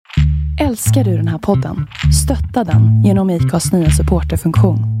Älskar du den här podden? Stötta den genom IKAs nya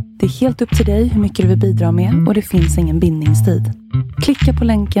supporterfunktion. Det är helt upp till dig hur mycket du vill bidra med och det finns ingen bindningstid. Klicka på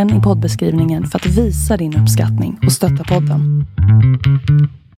länken i poddbeskrivningen för att visa din uppskattning och stötta podden.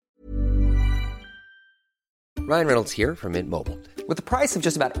 Ryan Reynolds here from Mint Mobile. With the price of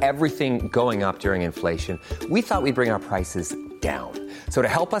just about everything going up during inflation, we thought we'd bring our prices down. So to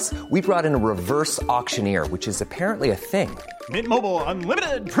help us, we brought in a reverse auctioneer, which is apparently a thing. Mint Mobile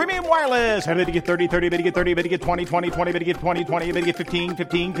Unlimited Premium Wireless. How to get 30, 30, bit to get 30, bit to get 20, 20, 20, bit to get 20, 20, bit to get 15,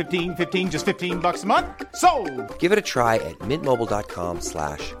 15, 15, 15, just $15 a month? Sold! Give it a try at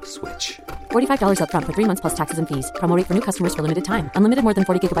mintmobile.com/switch. $45 up front for 3 months plus taxes and fees. Promo rate for new customers for limited time. Unlimited more than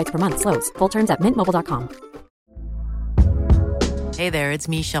 40 gigabytes per month. Slows full terms at mintmobile.com. Hey there, it's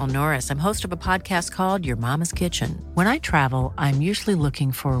Michelle Norris. I'm host of a podcast called Your Mama's Kitchen. When I travel, I'm usually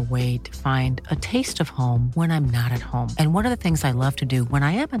looking for a way to find a taste of home when I'm not at home. And one of the things I love to do when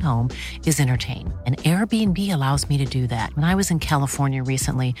I am at home is entertain. And Airbnb allows me to do that. When I was in California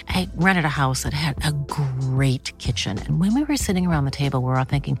recently, I rented a house that had a great kitchen. And when we were sitting around the table, we were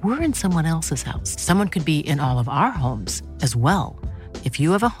all thinking, we're in someone else's house. Someone could be in all of our homes as well. If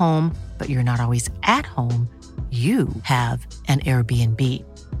you have a home, but you're not always at home, you have an Airbnb.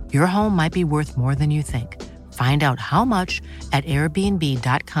 Your home might be worth more than you think. Find out how much at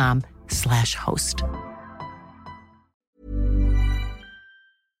airbnb.com/host.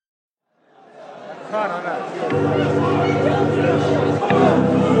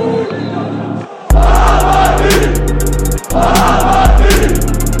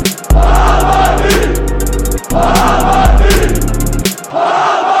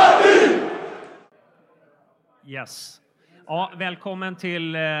 Yes. Ja, välkommen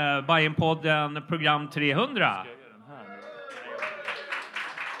till Bajenpodden program 300.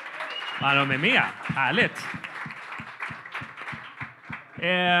 Ja, de är med. Härligt.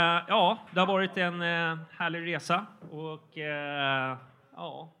 Ja, det har varit en härlig resa. Och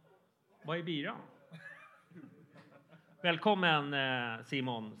ja, vad är biran? Välkommen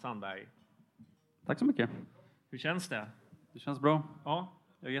Simon Sandberg. Tack så mycket. Hur känns det? Det känns bra. Ja.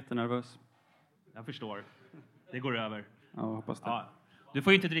 Jag är jättenervös. Jag förstår. Det går över. Ja, jag hoppas det. Ja. Du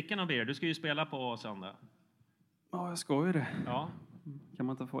får ju inte dricka någon bira. Du ska ju spela på söndag. Ja, jag ska ju det. Ja. Kan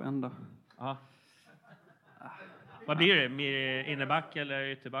man inte få en då? Ja. Vad blir det? Mer innerback eller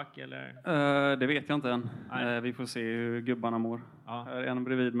ytterback? Eller? Det vet jag inte än. Vi får se hur gubbarna mår. Ja. Här är en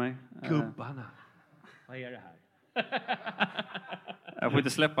bredvid mig. Gubbarna? Vad är det här? Jag får inte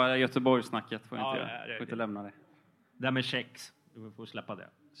släppa Göteborgssnacket. Får Ja, inte, får inte lämna det. Det här med kex. Du får släppa det.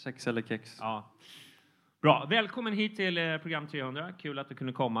 Kex eller kex. Ja. Bra. Välkommen hit till program 300. Kul att du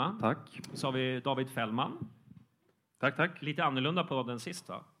kunde komma. Tack. Så har vi David Fällman. Tack, tack. Lite annorlunda på den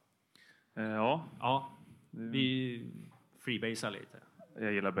sista. Ja. Ja. Vi freebasar lite.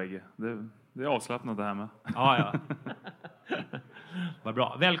 Jag gillar bägge. Det är avslappnat det här med. Ja. Vad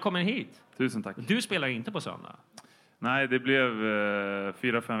bra. Välkommen hit. Tusen tack. Du spelar inte på söndag. Nej, det blev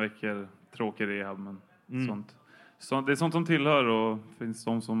 4-5 veckor tråkig rehab, men sånt. Så det är sånt som tillhör, och finns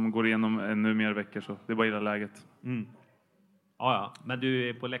de som går igenom ännu mer veckor, så det är bara gilla läget. Ja. Men du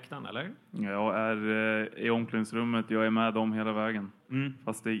är på läktaren, eller? Jag är i omklädningsrummet. Jag är med dem hela vägen.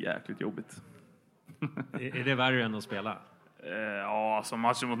 Fast det är jäkligt jobbigt. Är det värre än att spela? Ja, alltså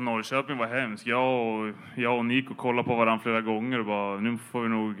matchen mot Norrköping var hemsk. Jag och Nico kollade på varandra flera gånger och bara, nu får vi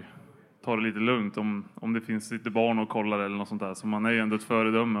nog ta det lite lugnt om det finns lite barn och kollar eller något sånt där. Så man är ju ändå ett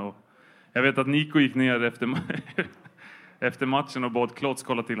föredöme. Och jag vet att Nico gick ner efter matchen och bad Klotz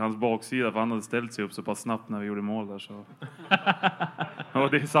kolla till hans baksida, för han hade ställt sig upp så pass snabbt när vi gjorde mål där. Så. Ja,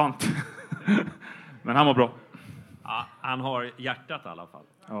 det är sant. Men han var bra. Ja, han har hjärtat i alla fall.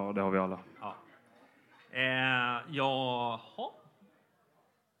 Ja, det har vi alla. Ja. Jaha.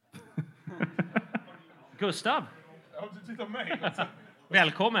 Gustav. Ja, du tittar på mig.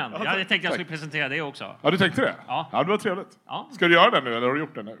 Välkommen. Jag tänkte jag skulle presentera dig också. Ja, du tänkte det? Ja. Ja, det var trevligt. Ja. Ska du göra det nu, eller har du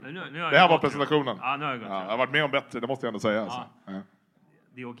gjort det nu? Nu det här var presentationen. Ja, nu har jag gått. Ja, jag har varit med om bättre, det måste jag ändå säga. Alltså. Ja.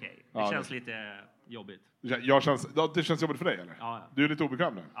 Det är okej. Det Ja, känns lite jobbigt. Det känns jobbigt för dig, eller? Ja. Du är lite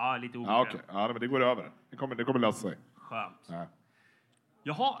obekväm nu? Ja, lite obekväm. Ja, okej. Ja, men det går över. Det kommer lösa sig. Skönt. Ja.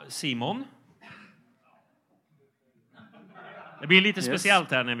 Jaha, Simon. Det blir lite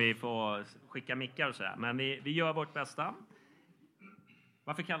speciellt här när vi får skicka mickar och sådär. Men vi gör vårt bästa.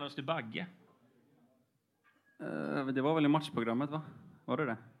 Varför kallas du Bagge? Det var väl i matchprogrammet, va? Var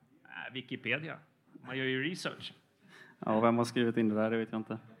det? Wikipedia. Man gör ju research. Ja, vem har skrivit in det där, det vet jag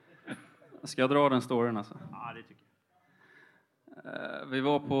inte. Ska jag dra den storyn alltså? Ja, det tycker jag. Vi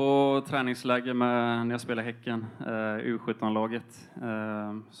var på träningsläger när jag spelade Häcken, U17-laget.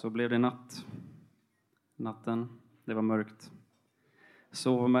 Så blev det natten, det var mörkt.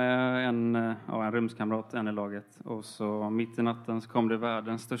 Sov med en rumskamrat, en i laget. Och så mitt i natten så kom det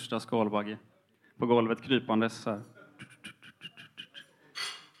världens största skalbagge. På golvet krypandes så här.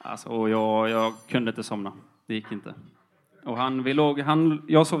 Alltså, och jag kunde inte somna. Det gick inte. Och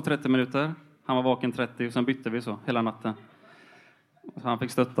jag sov 30 minuter. Han var vaken 30 och sen bytte vi så hela natten. Så han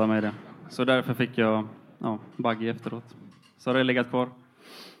fick stötta mig i det. Så därför fick jag bagge efteråt. Så har det legat kvar.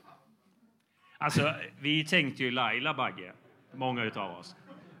 Alltså, vi tänkte ju Laila Bagge, många utav oss,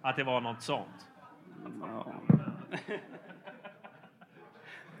 att det var något sånt. Ja.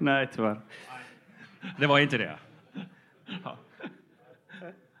 Nej, tyvärr. Det var inte det. Ja.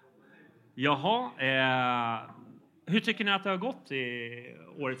 Jaha, hur tycker ni att det har gått i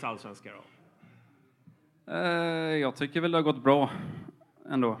årets allsvenska då? Jag tycker väl det har gått bra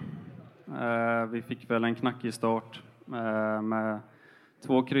ändå. Vi fick väl en knackig start med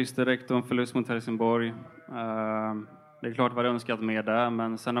 2 kryss direkt och en förlust mot Helsingborg. Det är klart vi hade önskat mer där,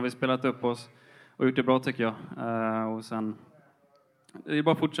 men sen har vi spelat upp oss och gjort det bra tycker jag. Och sen det är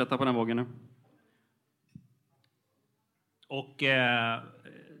bara att fortsätta på den vågen nu. Och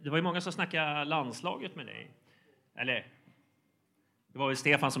det var ju många som snackade landslaget med dig. Eller, det var ju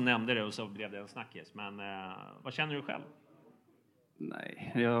Stefan som nämnde det och så blev det en snackis. Men vad känner du själv?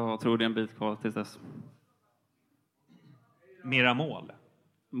 Nej, jag tror det är en bit kvar till dess. Mera mål?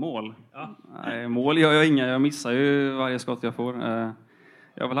 Mål? Ja. Nej, mål gör jag inga. Jag missar ju varje skott jag får.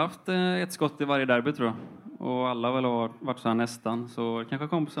 Jag har väl haft ett skott i varje derby tror jag. Och alla har väl varit så här nästan. Så det kanske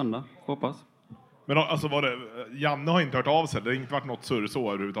kommer på söndag. Hoppas. Men alltså Janne har inte hört av sig. Det har inte varit något surr så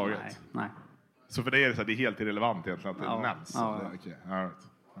överhuvudtaget. Nej. Så för det är det så här, det är helt irrelevant egentligen att det nämns. Ja. Okay. All right.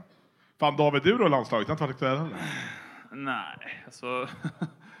 Fan David, du då landslaget? Det har inte varit aktuellt heller. Nej, alltså...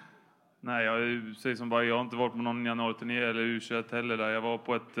 Nej, jag säger som bara, jag har inte varit på någon januari-turné eller U21 heller där. Jag var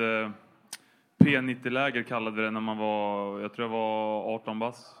på ett P90-läger kallade vi det när man var, jag tror jag var 18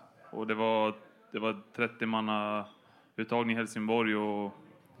 bass. Och det var 30-manna uttagning i Helsingborg och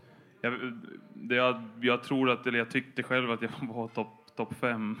jag tror att, eller jag tyckte själv att jag var topp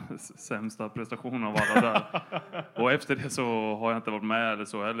 5 sämsta prestation av alla där. Och efter det så har jag inte varit med eller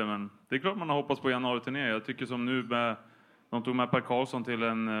så heller, men det är klart man har hoppats på januari-turné. Jag tycker som nu de tog med Per Karlsson till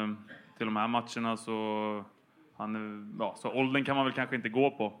de här matcherna så så åldern kan man väl kanske inte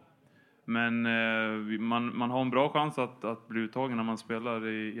gå på. Men man har en bra chans att bli uttagen när man spelar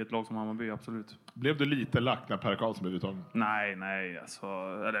i ett lag som Hammarby, absolut. Blev du lite lack när Per Karlsson blev uttagen? Nej, alltså,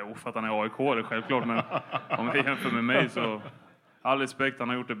 eller för att han är AIK, det är självklart, men om jag jämför med mig så all respekt, han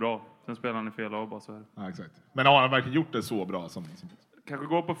har gjort det bra. Sen spelar han i fel lag bara så här. Ja, exakt. Men har han verkligen gjort det så bra som... Kanske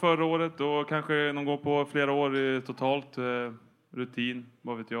gå på förra året och kanske någon går på flera år totalt rutin,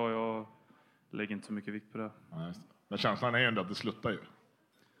 vad vet jag lägger inte så mycket vikt på det. Ja, just det. Men känslan är ju ändå att det sluttar ju.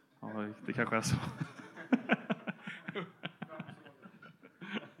 Ja, det kanske är så.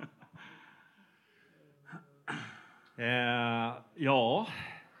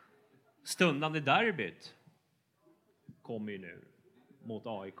 Stundande derbyt kommer ju nu mot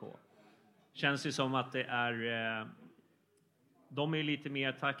AIK. Känns det som att det är... de är lite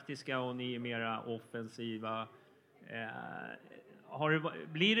mer taktiska och ni är mera offensiva.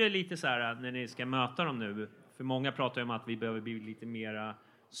 Blir det lite så här när ni ska möta dem nu? För många pratar ju om att vi behöver bli lite mera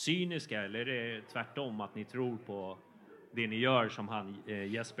cyniska. Eller är det tvärtom att ni tror på det ni gör som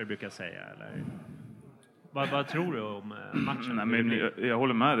Jesper brukar säga? Eller? Vad tror du om matchen? Nej, men jag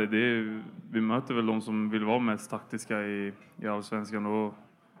håller med dig. Vi möter väl de som vill vara mest taktiska i Allsvenskan. Och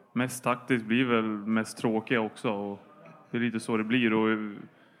mest taktiskt blir väl mest tråkiga också. Och det är lite så det blir. Och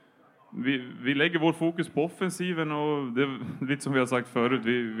vi lägger vår fokus på offensiven. Och det är lite som vi har sagt förut.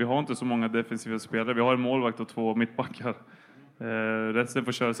 Vi har inte så många defensiva spelare. Vi har en målvakt och 2 mittbackar. Resten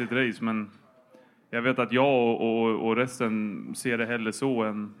får köra sitt race. Men jag vet att jag och resten ser det hellre så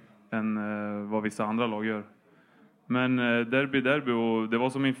än vad vissa andra lag gör. Men derby och det var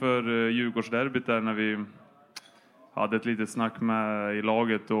som inför Djurgårdsderbyt där när vi hade ett litet snack med i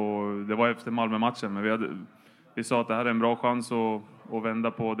laget och det var efter Malmö-matchen, men vi sa att det här är en bra chans att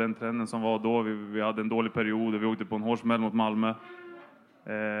vända på den trenden som var då. Vi hade en dålig period och vi åkte på en hård smäll mot Malmö.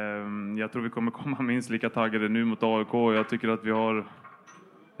 Jag tror vi kommer komma minst lika taggade nu mot AIK. Jag tycker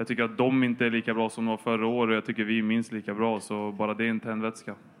att de inte är lika bra som de var förra året och jag tycker vi är minst lika bra, så bara det är en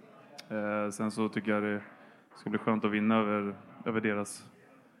tändvätska. Sen så tycker jag det ska bli skönt att vinna över deras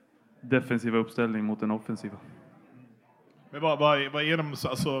defensiva uppställning mot den offensiva. Men vad är de,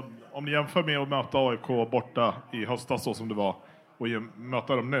 alltså, om ni jämför med att möta AIK borta i höstas så som det var och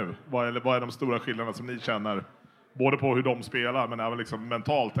möta dem nu, vad är de stora skillnaderna som ni känner både på hur de spelar men även liksom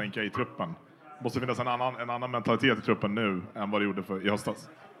mentalt, tänker jag, i truppen? Det måste finnas en annan mentalitet i truppen nu än vad det gjorde i höstas.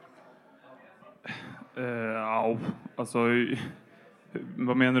 Alltså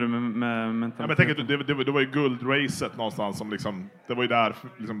Vad menar du med mentalitet? Ja, men jag tänker att det var ju guldracet någonstans som liksom, det var ju där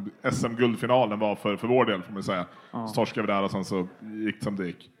liksom, SM-guldfinalen var för vår del, får man säga. Ja. Så torskade vi där och sen så gick det som det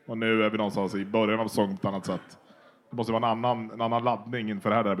gick. Och nu är vi någonstans i början av säsongen på ett annat sätt. Det måste vara en annan laddning inför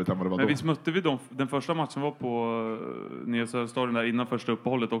det här derbyt än vad det var men då. visst mötte vi den första matchen var på Nya Söderstadion där innan första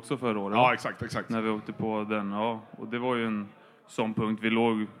uppehållet också förra året. Ja, exakt. När vi åkte på den, ja. Och det var ju en sån punkt. Vi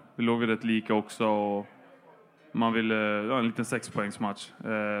låg rätt lika också och man ville, en liten 6-poängsmatch.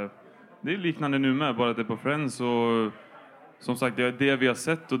 Det är liknande nu med, bara att det är på Friends och som sagt, det vi har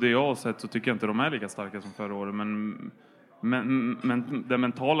sett och det jag har sett så tycker jag inte de är lika starka som förra året. Men den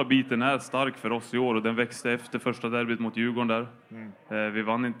mentala biten är stark för oss i år och den växte efter första derbyt mot Djurgården där.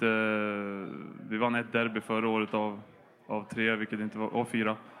 Vi vann ett derby förra året av 3, vilket inte var, av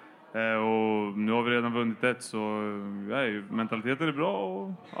 4. Och nu har vi redan vunnit ett, så mentaliteten är bra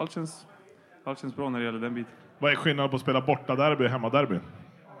och allt känns bra när det gäller den biten. Vad är skillnaden på att spela borta derby och hemmaderby?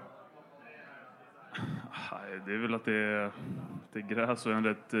 Det är väl att det är gräs och en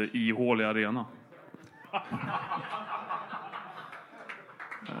rätt ihålig arena.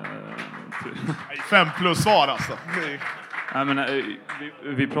 5 plus svar alltså. Nej, men,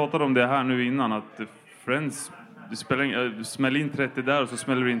 vi pratade om det här nu innan, att Friends smäller in 30 där och så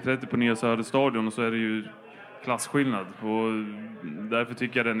smäller vi in 30 på Nya Söderstadion och så är det ju klassskillnad. Och därför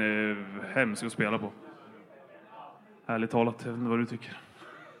tycker jag den är hemsk att spela på. Ärligt talat, jag vet inte vad du tycker.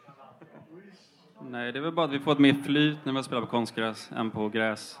 Nej, det är väl bara att vi får ett mer flyt när vi spelar på konstgräs än på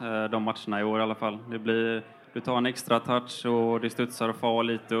gräs. De matcherna i år i alla fall. Du tar en extra touch och det studsar och far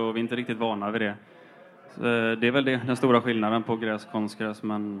lite och vi är inte riktigt vana vid det. Så det är väl den stora skillnaden på gräs och konstgräs.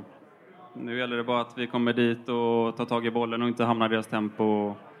 Men nu gäller det bara att vi kommer dit och tar tag i bollen och inte hamnar i deras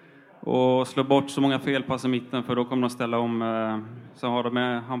tempo. Och slå bort så många felpass i mitten, för då kommer de ställa om. Så har de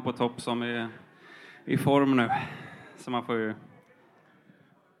med han på topp som är i form nu. Så man får ju...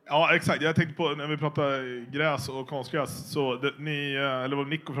 Ja, exakt. Jag tänkte på när vi pratar gräs och konstgräs, så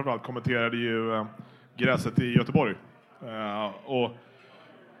Nico framförallt kommenterade ju gräset i Göteborg. Och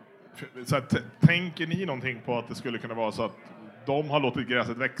så här, tänker ni någonting på att det skulle kunna vara så att de har låtit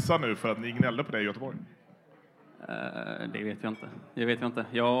gräset växa nu för att ni gnällde på det i Göteborg? Det vet jag inte.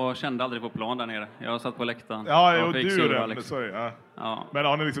 Jag kände aldrig på plan där nere. Jag satt på läktaren. Ja, och du är det. Sorry, ja. Men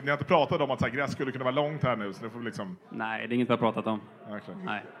har ni har inte pratat om att så här, gräs skulle kunna vara långt här nu? Så det får liksom... Nej, det är inget vi har pratat om. Okay.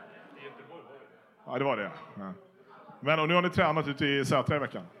 Nej. Ja, det var det. Ja. Men och nu har ni tränat ute i Sätra i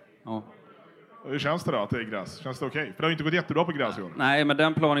veckan. Ja. Hur känns det då att det är gräs? Känns det okej? För det har ju inte gått jättebra på gräs i år. Nej, men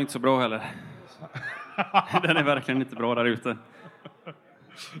den planen är inte så bra heller. Den är verkligen inte bra där ute.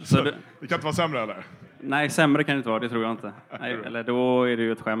 Så det kan inte vara sämre eller? Nej, sämre kan det inte vara, det tror jag inte. Nej, eller då är det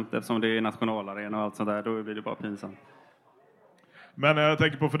ju ett skämt eftersom det är nationalarena och allt sånt där. Då blir det bara pinsamt. Men jag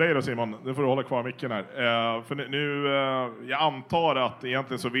tänker på för dig då, Simon. Nu får du hålla kvar micken här. För nu, jag antar att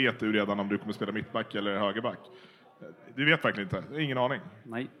egentligen så vet du redan om du kommer spela mittback eller högerback. Du vet verkligen inte? Ingen aning?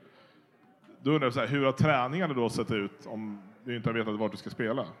 Nej. Då undrar jag så här, hur har träningarna då sett ut om du inte har vetat vart du ska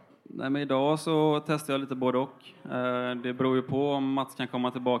spela? Nej, men idag så testar jag lite både och. Det beror ju på om Mats kan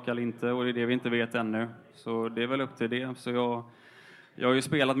komma tillbaka eller inte, och det är det vi inte vet ännu. Så det är väl upp till det. Så jag har ju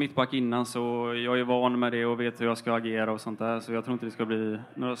spelat mittback innan, så jag är van med det och vet hur jag ska agera och sånt där. Så jag tror inte det ska bli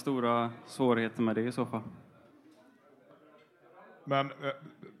några stora svårigheter med det i så fall. Men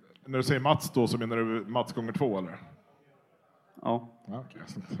när du säger Mats då, så menar du Mats gånger 2 eller? Ja. Ja, okej.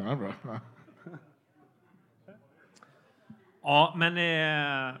 Så är bra. Ja. Ja,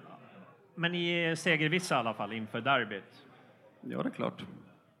 men ni är segervissa i alla fall inför derbyt. Ja, det är klart.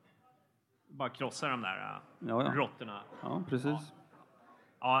 Bara krossa de där råttorna. Ja, precis.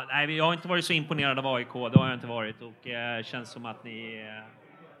 Ja, nej, jag har inte varit så imponerad av AIK, det har jag inte varit. Och känns som att ni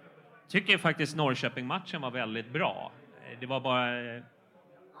tycker faktiskt Norrköping-matchen var väldigt bra. Det var bara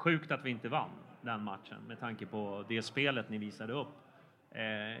sjukt att vi inte vann den matchen med tanke på det spelet ni visade upp.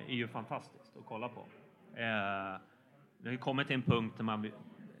 Är ju fantastiskt att kolla på. Det har kommit till en punkt där man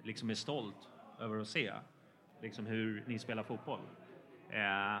liksom är stolt över att se liksom hur ni spelar fotboll.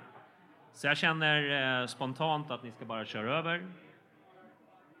 Så jag känner spontant att ni ska bara köra över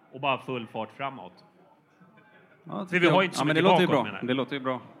och bara full fart framåt. Ja, för vi har inte så mycket bakom, bra. Det låter ju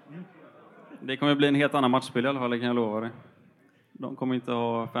bra. Det kommer bli en helt annan matchspel i alla fall, det kan jag lova dig. De kommer inte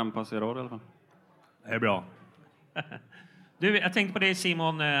ha 5 pass i rad i alla fall. Det är bra. Du, jag tänkte på dig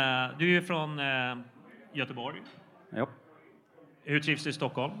Simon, du är ju från Göteborg. Ja. Hur trivs du i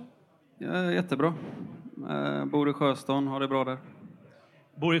Stockholm? Ja, jättebra. Bor i Sjöstan, har det bra där.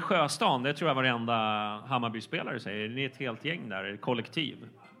 Bor i Sjöstan, det tror jag varenda Hammarby-spelare säger. Ni är ett helt gäng där, kollektiv.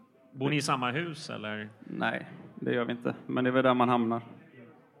 Bor ni i samma hus eller? Nej, det gör vi inte. Men det är väl där man hamnar.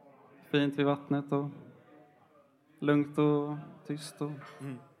 Fint vid vattnet och lugnt och tyst.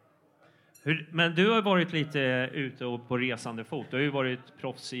 Men du har varit lite ute och på resande fot. Du har ju varit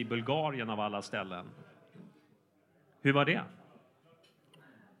proffs i Bulgarien av alla ställen. Hur var det?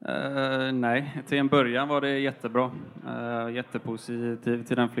 Nej, till en början var det jättebra. Jättepositiv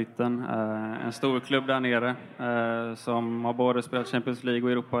till den flytten. En stor klubb där nere som har både spelat Champions League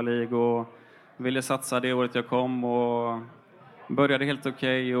och Europa League och ville satsa det året jag kom och började helt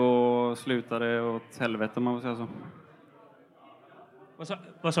okej och slutade åt helvete om man får säga så.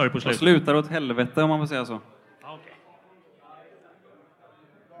 Vad sa du på slutet? Slutade åt helvete om man får säga så. Okay.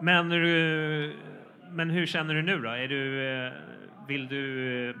 Men hur känner du nu då? Är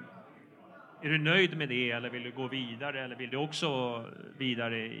du nöjd med det eller vill du gå vidare eller vill du också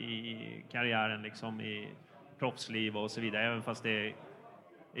vidare i karriären liksom i proffsliv och så vidare, även fast det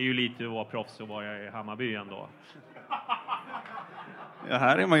är ju lite att vara proffs och vara i Hammarby ändå. Ja,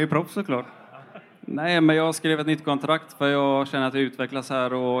 här är man ju proffs såklart. Nej, men jag skrev ett nytt kontrakt för jag känner att jag utvecklas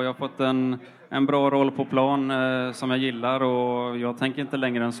här och jag har fått en bra roll på plan som jag gillar och jag tänker inte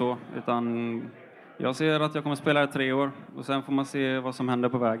längre än så, utan jag ser att jag kommer spela i 3 år och sen får man se vad som händer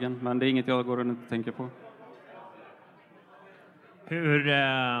på vägen, men det är inget jag går och inte tänker på. Hur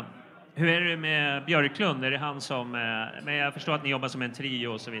är det med Björklund? Är det han som... Men jag förstår att ni jobbar som en trio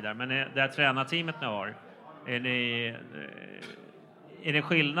och så vidare, men det här tränarteamet ni har, är det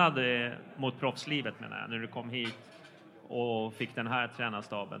skillnad mot proffslivet menar jag, när du kom hit och fick den här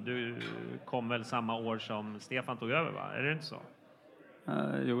tränarstaben? Du kom väl samma år som Stefan tog över, va? Är det inte så?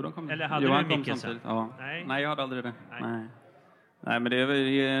 Jo, de kom. Eller hade Johan du Mikkelsen? Ja. Nej, jag hade aldrig det. Nej, men det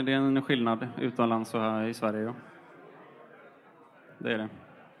är en skillnad utomlands och här i Sverige. Ja. Det är det.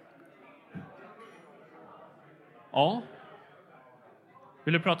 Ja.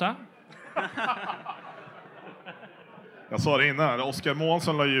 Vill du prata? Jag sa det innan, Oskar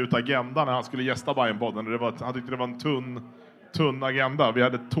Månsson la ju ut agendan när han skulle gästa Bajenpodden. Han tyckte det var en tunn agenda. Vi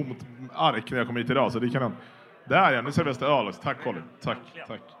hade ett tomt ark när jag kom hit idag, så det kan han... Där ja, nu serveras det öl. Tack Colin, tack.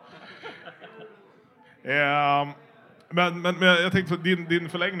 Men jag tänkte på din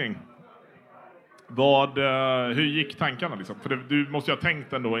förlängning. Hur gick tankarna liksom? För du måste ju ha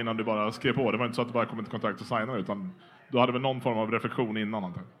tänkt ändå innan du bara skrev på. Det var inte så att du bara kom till kontakt och signade, utan du hade väl någon form av reflektion innan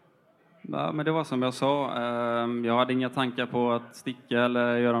antar jag. Ja, men det var som jag sa. Jag hade inga tankar på att sticka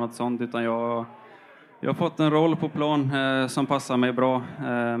eller göra något sånt, utan jag har fått en roll på plan som passar mig bra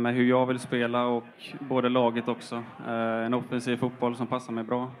med hur jag vill spela och både laget också. En offensiv fotboll som passar mig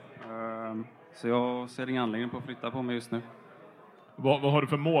bra. Så jag ser ingen anledning på att flytta på mig just nu. Vad har du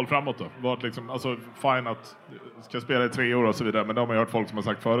för mål framåt då? Alltså fine att du ska spela i 3 år och så vidare, men det har man hört folk som har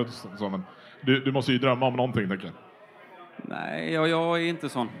sagt förut. Så, men du måste ju drömma om någonting, tänker jag. Nej, jag är inte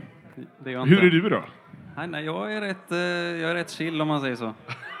sån. Hur är du då? Nej, jag är rätt chill om man säger så.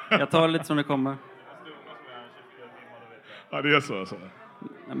 Jag tar lite som det kommer. Ja, det är så alltså.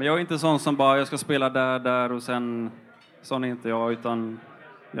 Nej, men jag är inte sån som bara jag ska spela där och sen sån är inte jag, utan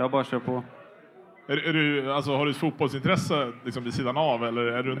jag bara kör på. Alltså, har du ett fotbollsintresse liksom vid sidan av, eller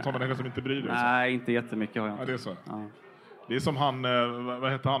är du en sån människa som inte bryr dig? Nej, inte jättemycket har jag inte. Ja, det är så. Ja. Det är som han,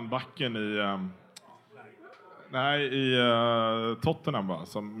 vad heter han, backen i Tottenham, va?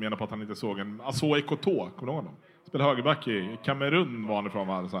 Som menar på att han inte såg en Asoe Koto, kommer du ihåg honom? Spelade högerback i Kamerun var han ifrån,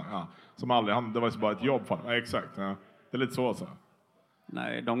 va? Så här, ja. Som aldrig, det var ju bara ett jobb för honom. Ja, exakt, ja. Det är lite så alltså.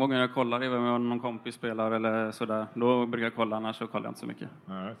 Nej, de gånger jag kollar även med någon kompis spelar eller sådär, då brukar jag kolla, annars så kollar jag inte så mycket.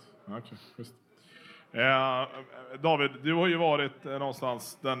 Nej, okej, just. David, du har ju varit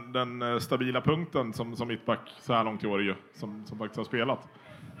någonstans den stabila punkten som mittback så här långt i år ju, som faktiskt har spelat.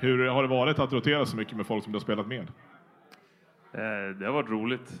 Hur har det varit att rotera så mycket med folk som du har spelat med? Det har varit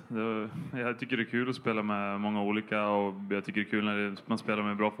roligt. Jag tycker det är kul att spela med många olika, och jag tycker det är kul när man spelar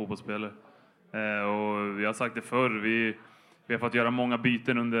med bra fotbollsspelare. Och jag har sagt det förr, vi har fått göra många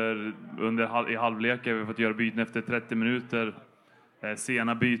byten i halvlekar. Vi har fått göra byten efter 30 minuter.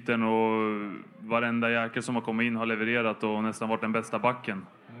 Sena byten, och varenda jäkel som har kommit in har levererat och nästan varit den bästa backen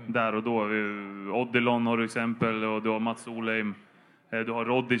där och då. Odilon har du exempel, och du har Mats Olheim. Du har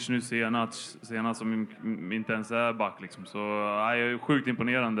Rodic nu senast som inte ens är back liksom. Så jag är sjukt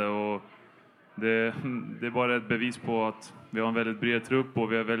imponerande, och det är bara ett bevis på att vi har en väldigt bred trupp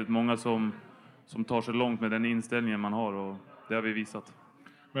och vi har väldigt många som tar sig långt med den inställningen man har, och det har vi visat.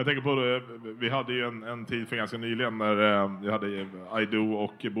 Men jag tänker på det, vi hade ju en tid för ganska nyligen när vi hade Aido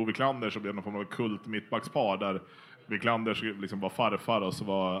och Bo Wiklander, så blev det någon form av kult mittbackspar där Wiklander liksom var farfar och så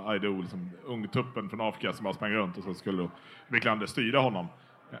var Aido liksom ungtuppen från Afrika som bara sprang runt, och så skulle Wiklander styra honom.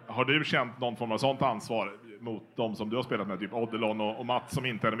 Har du känt någon form av sånt ansvar mot de som du har spelat med, typ Odilon och Mats som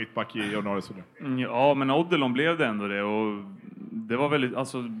inte är mittback i ordinarie? Ja, men Odilon blev det ändå det, och det var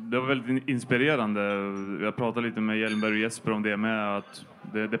väldigt inspirerande. Jag pratade lite med Hjelmberg och Jesper om det med, att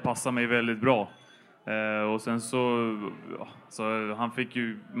det passar mig väldigt bra. Och sen så han fick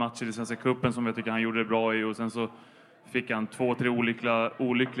ju matcher i Svenska cupen som jag tycker han gjorde det bra i, och sen så fick han 2-3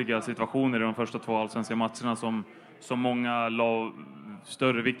 olyckliga situationer i de första 2 allsvenska matcherna som många la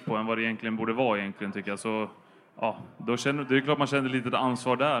större vikt på än vad det egentligen borde vara egentligen, tycker jag. Så ja, det är klart man kände lite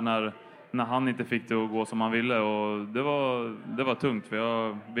ansvar där när han inte fick det att gå som han ville, och det var tungt, för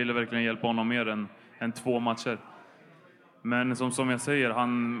jag ville verkligen hjälpa honom mer än 2 matcher. Men som jag säger,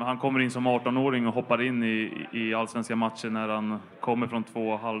 han kommer in som 18-åring och hoppar in i allsvenska matcher när han kommer från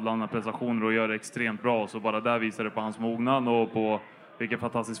 2 halvdana prestationer och gör det extremt bra. Så bara där visar det på hans mognad och på vilken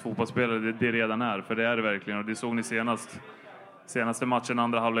fantastisk fotbollsspelare det redan är. För det är det verkligen, och det såg ni senaste matchen,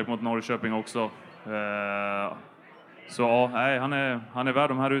 andra halvlek mot Norrköping också. Så ja, nej, han är värd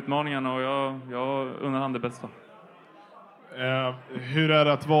de här utmaningarna, och jag undrar han det bästa. Hur är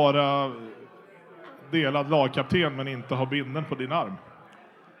det att vara delad lagkapten men inte ha binden på din arm?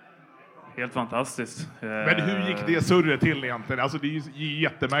 Helt fantastiskt. Men hur gick det surret till egentligen? Alltså det är ju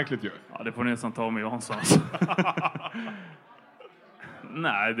jättemärkligt ju. Ja, det får ni nästan ta med Jansson. Alltså.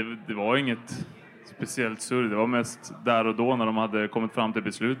 Nej, det var inget speciellt surr. Det var mest där och då när de hade kommit fram till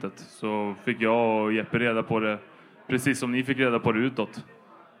beslutet. Så fick jag och Jeppe reda på det, precis som ni fick reda på det utåt.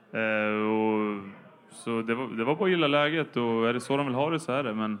 Så det var bara att gilla läget, och är det så de vill ha det så är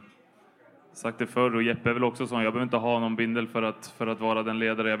det. Men sagt det förr, och Jeppe är väl också så, jag behöver inte ha någon bindel för att vara den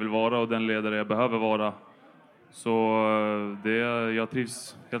ledare jag vill vara och den ledare jag behöver vara. Så jag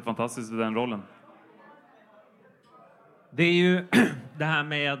trivs helt fantastiskt i den rollen. Det är ju det här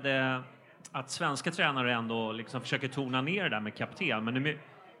med att svenska tränare ändå liksom försöker tona ner det där med kapten. Men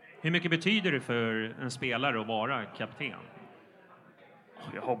hur mycket betyder det för en spelare att vara kapten?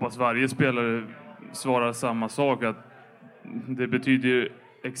 Jag hoppas varje spelare svarar samma sak, att det betyder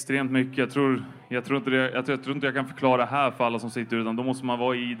extremt mycket. Jag tror inte jag kan förklara här för alla som sitter, utan då måste man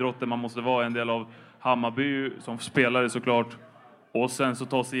vara i idrotten, man måste vara en del av Hammarby som spelare såklart, och sen så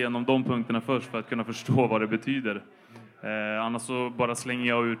ta sig igenom de punkterna först för att kunna förstå vad det betyder. Annars så bara slänger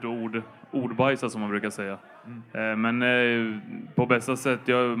jag ut ordbajsa som man brukar säga. Men på bästa sätt,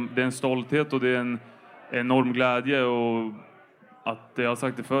 det är en stolthet och det är en enorm glädje, och att jag har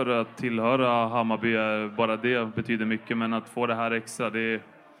sagt det förr, att tillhöra Hammarby, bara det betyder mycket, men att få det här extra, det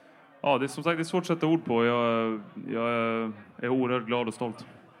är som sagt, det är svårt att sätta ord på. Jag är oerhört glad och stolt.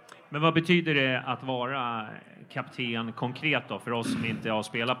 Men vad betyder det att vara kapten konkret då, för oss som inte har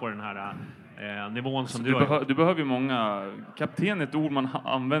spelat på den här nivån som du har? Du behöver ju många. Kapten är ett ord man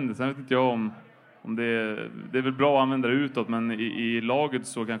använder, sen vet inte jag om det är väl bra att använda det utåt, men i laget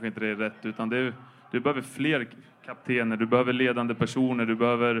så kanske inte det är rätt, utan du behöver fler kaptener, du behöver ledande personer, du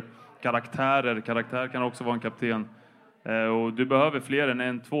behöver karaktärer. Karaktär kan också vara en kapten. Och du behöver fler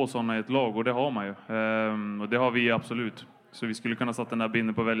än 2 sådana i ett lag, och det har man ju. Och det har vi absolut. Så vi skulle kunna sätta den här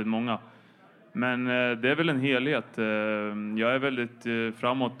binden på väldigt många. Men det är väl en helhet. Jag är väldigt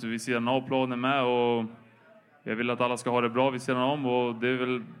framåt vid sidan av planen med, och jag vill att alla ska ha det bra vid sidan om, och det är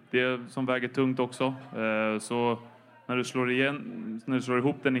väl det som väger tungt också. Så när du slår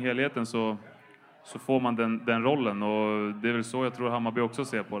ihop den i helheten så får man den rollen, och det är väl så jag tror Hammarby också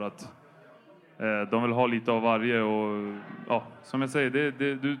ser på det, att de vill ha lite av varje, och ja, som jag säger,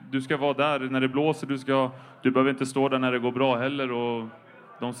 du ska vara där när det blåser, du behöver inte stå där när det går bra heller, och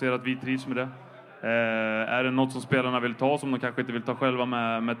de ser att vi trivs med det. Är det något som spelarna vill ta, som de kanske inte vill ta själva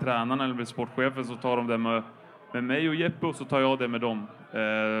med tränarna eller med sportchefen, så tar de det med mig och Jeppe, och så tar jag det med dem,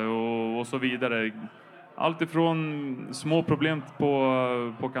 och så vidare. Allt ifrån små problem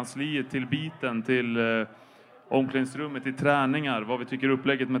på kansliet till biten, till omklädningsrummet, till träningar, vad vi tycker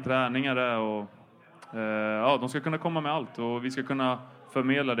upplägget med träningar är, och de ska kunna komma med allt, och vi ska kunna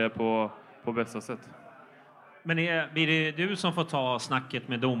förmedla det på bästa sätt. Men blir det du som får ta snacket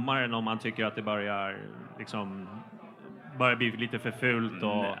med domaren om man tycker att det börjar bli lite för fult?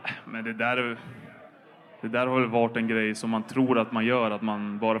 Nej, men det där har väl varit en grej som man tror att man gör, att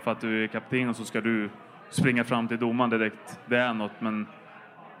man bara för att du är kapten så ska du springa fram till domaren direkt. Det är något, men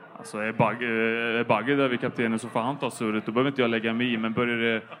alltså är Bagge där vid kaptenen så får han ta surret. Då behöver inte jag lägga mig i, men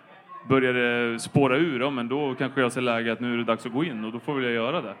börjar det spåra ur, men då kanske jag ser läge att nu är det dags att gå in, och då får väl jag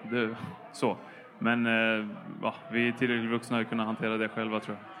göra det. Så. Men vi är tillräckligt vuxna att kunna hantera det själva,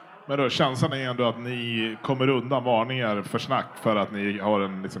 tror jag. Men då, känslan är ändå att ni kommer undan varningar för snack för att ni har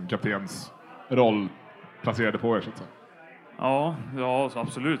en kaptens roll placerade på er, så att säga. Ja, så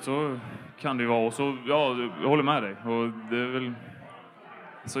absolut, så kan det ju vara. Och så, jag håller med dig. Och det är väl...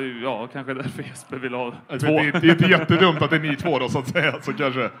 Så kanske därför Jesper vill ha 2. Det är inte jättedumt att det är ni 2 då, så att säga. Så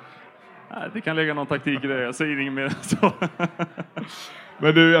kanske... Nej, det kan lägga någon taktik i det. Jag säger inget mer än så.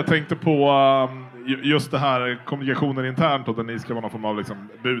 Men du, jag tänkte på just det här kommunikationen internt och där ni ska vara någon form av liksom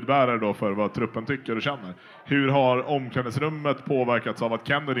budbärare då för vad truppen tycker och känner. Hur har omklädningsrummet påverkats av att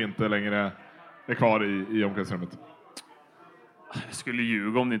Kennedy inte längre är kvar i omklädningsrummet? Jag skulle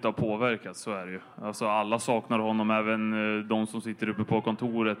ljuga om det inte har påverkat, så är det ju. Alltså, alla saknar honom, även de som sitter uppe på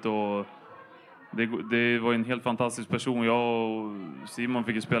kontoret. Och det var en helt fantastisk person. Jag och Simon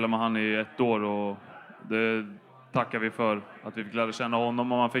fick ju spela med han i 1 år och det tackar vi för. Att vi fick lära känna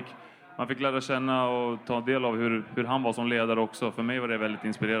honom och man fick lära känna och ta del av hur han var som ledare också. För mig var det väldigt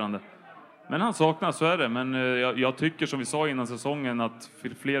inspirerande. Men han saknas, så är det. Men jag tycker, som vi sa innan säsongen, att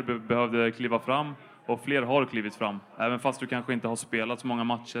fler behövde kliva fram. Och fler har klivit fram. Även fast du kanske inte har spelat så många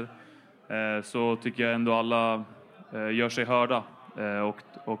matcher. Så tycker jag ändå alla gör sig hörda.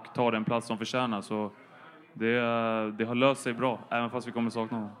 Och tar den plats som förtjänar. Så det har löst sig bra. Även fast vi kommer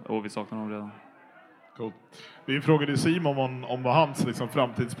sakna honom. Och vi saknar honom redan. Cool. Vi frågade Simon om vad hans liksom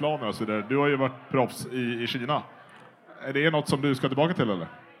framtidsplaner och så där. Du har ju varit proffs i Kina. Är det något som du ska tillbaka till eller?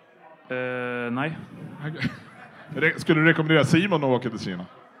 Nej. Skulle du rekommendera Simon att åka till Kina?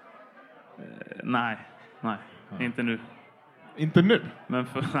 Nej, inte nu. Inte nu? Men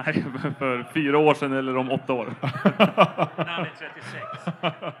för 4 år sedan eller om 8 år. När han är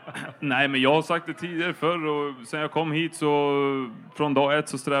 36. Nej, men jag har sagt det tidigare förr och sen jag kom hit så från dag 1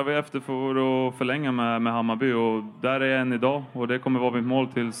 så strävar jag efter för att förlänga med Hammarby och där är jag än idag och det kommer vara mitt mål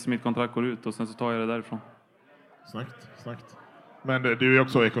tills mitt kontrakt går ut och sen så tar jag det därifrån. Snackt. Men du är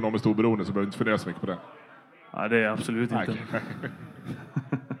också ekonomiskt oberoende så behöver du inte fundera så mycket på det. Nej, det är absolut inte.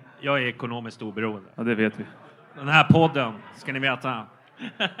 Jag är ekonomiskt oberoende. Ja, det vet vi. Den här podden, ska ni veta.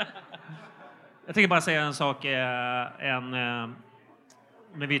 Jag tänker bara säga en sak.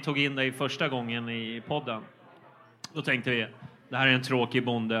 När vi tog in dig första gången i podden. Då tänkte vi, det här är en tråkig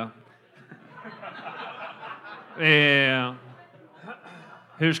bonde.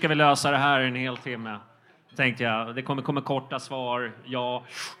 Hur ska vi lösa det här en hel timme? Tänkte jag, det kommer korta svar, ja,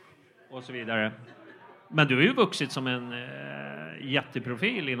 och så vidare. Men du är ju vuxit som en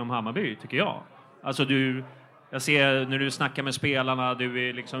jätteprofil inom Hammarby, tycker jag. Alltså jag ser när du snackar med spelarna, du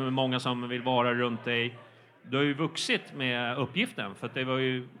är liksom många som vill vara runt dig. Du har ju vuxit med uppgiften, för att det var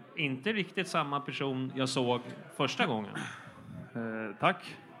ju inte riktigt samma person jag såg första gången.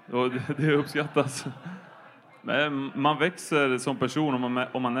 Tack, och det uppskattas. Men man växer som person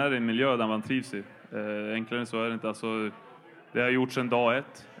om man är i en miljö där man trivs i. Enklare så är det inte. Alltså, det har gjorts sedan dag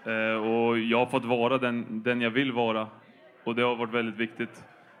 1. Och jag har fått vara den jag vill vara. Och det har varit väldigt viktigt.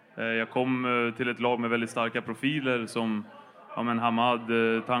 Jag kom till ett lag med väldigt starka profiler som Hamad,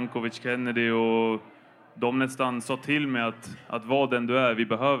 Tankovic, Kennedy och de nästan sa till mig att vara den du är, vi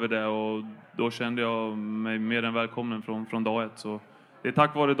behöver det och då kände jag mig mer än välkommen från dag 1. Så det är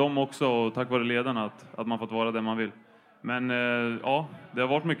tack vare dem också och tack vare ledarna att man fått vara den man vill. Men ja, det har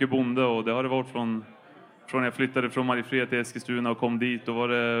varit mycket bonde och det har det varit från jag flyttade från Mariefred till Eskilstuna och kom dit. Då var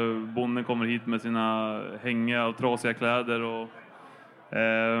det bonden kommer hit med sina hängiga och trasiga kläder och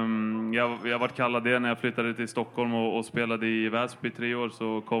jag varit kallad det när jag flyttade till Stockholm och spelade i Väsby 3 år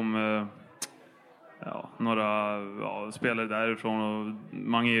så kom några spelare därifrån och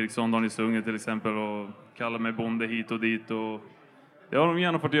Mange Eriksson, Daniel Sunger till exempel och kallade mig bonde hit och dit och det har de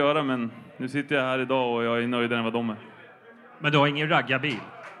gärna fått göra men nu sitter jag här idag och jag är nöjdare än vad de är. Men du har ingen raggarbil?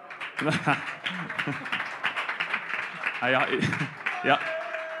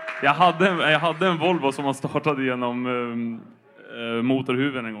 Jag hade en Volvo som man startade genom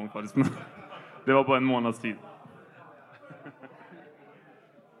motorhuven en gång faktiskt. Det var på en månads tid.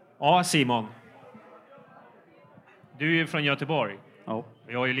 Ja, Simon. Du är ju från Göteborg. Ja.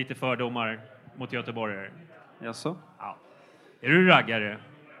 Vi har ju lite fördomar mot göteborgare. Jaså? Ja. Är du raggare?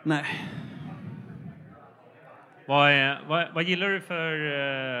 Nej. Vad gillar du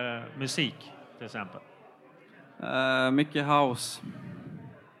för musik till exempel? Mycket house.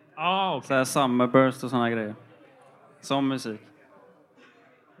 Okay. Så här Summerburst och såna grejer. Som musik.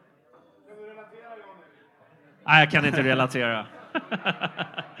 Nej, jag kan inte relatera.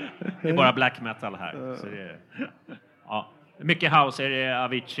 Det är bara black metal här. Så det är, ja. Mycket house, är det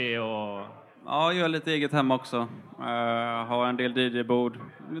Avicii och... Ja, jag gör lite eget hemma också. Har en del DJ-bord.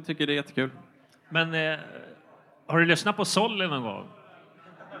 Jag tycker det är jättekul. Men har du lyssnat på Solly någon gång?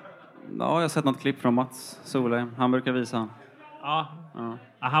 Ja, jag har sett något klipp från Mats Solheim. Han brukar visa han. Ja.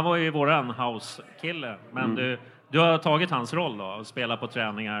 Han var ju våran house-kille. Men du har tagit hans roll då? Och spelat på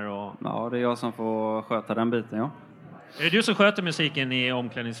träningar och... Ja, det är jag som får sköta den biten, ja. Är det du som sköter musiken i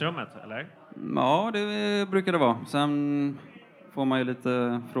omklädningsrummet, eller? Ja, det brukar det vara. Sen får man ju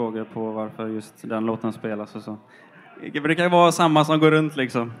lite frågor på varför just den låten spelas och så. Det brukar vara samma som går runt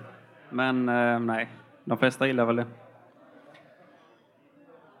liksom. Men nej, de flesta gillar väl det.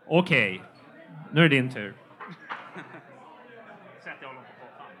 Okej, nu är det din tur. Sätt jag honom på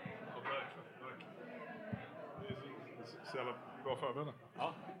Så jävla bra förberedda.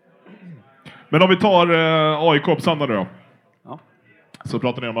 Ja. Men om vi tar AIK på söndag nu då. Ja. Så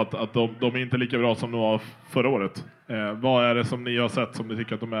pratar ni om att de är inte lika bra som de var förra året. Vad är det som ni har sett som ni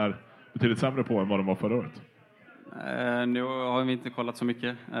tycker att de är betydligt sämre på än vad de var förra året? Nu har vi inte kollat så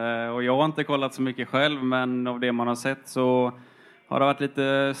mycket. Och jag har inte kollat så mycket själv, men av det man har sett så har det varit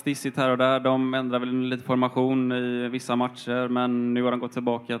lite stissigt här och där. De ändrar väl lite formation i vissa matcher, men nu har de gått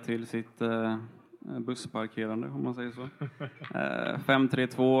tillbaka till sitt bussparkerande, om man säger så.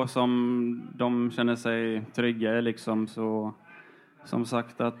 5-3-2 som de känner sig trygga i liksom, så som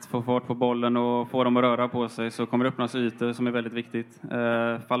sagt, att få fart på bollen och få dem att röra på sig, så kommer det öppnas ytor som är väldigt viktigt.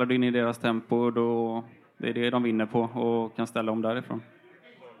 Faller du in i deras tempo, då det är det de vinner på och kan ställa om därifrån.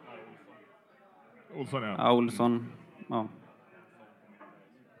 Olsson, ja. Ja, Olsson. Ja.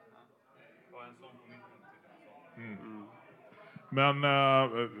 Men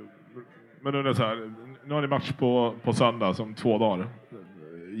nu är det så här, nu har ni match på söndag som 2 dagar.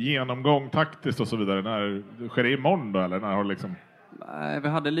 Genomgång taktiskt och så vidare. När sker det imorgon då, eller när har liksom? Nej, vi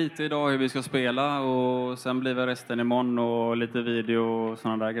hade lite idag hur vi ska spela och sen blir väl resten imorgon och lite video och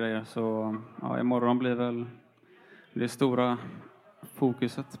sådana där grejer. Så ja, imorgon blir väl det stora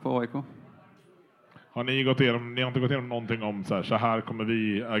fokuset på AIK. Har ni har inte gått igenom någonting om så här kommer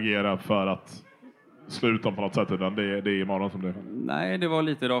vi agera för att sluta dem på något sätt, utan det är imorgon som det? Nej, det var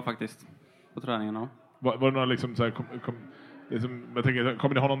lite idag faktiskt på träningarna. Var det någon liksom så här, jag tänker,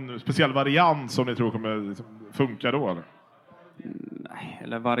 kommer ni ha någon speciell variant som ni tror kommer liksom funka då, eller? Nej,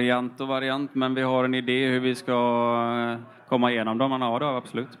 eller variant, men vi har en idé hur vi ska komma igenom dem. Man har det,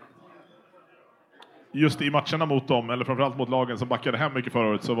 absolut. Just i matcherna mot dem, eller framförallt mot lagen som backade hem mycket förra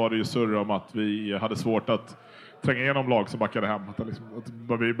året, så var det ju surr om att vi hade svårt att tränga igenom lag som backade hem.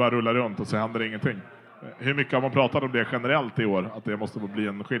 Att vi bara rullar runt och så händer det ingenting. Hur mycket har man pratat om det generellt i år? Att det måste bli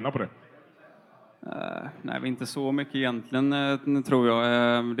en skillnad på det? Nej, inte så mycket egentligen, tror jag.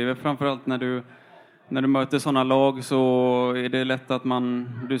 Det är väl framförallt när du möter sådana lag, så är det lätt att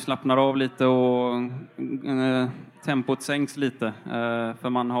du slappnar av lite och tempot sänks lite. För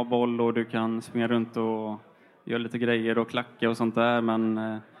man har boll och du kan springa runt och göra lite grejer och klacka och sånt där. Men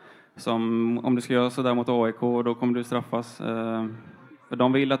om du ska göra så där mot AIK, då kommer du straffas. För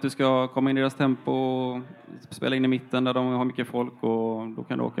de vill att du ska komma in i deras tempo och spela in i mitten där de har mycket folk, och då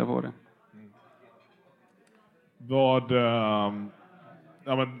kan du åka på det.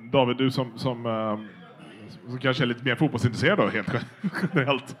 Men David, du som kanske är lite mer fotbollsintresserad då, helt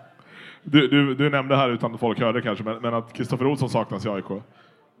generellt. Du nämnde här utan att folk hörde kanske, men att Kristoffer Olsson saknas i AIK.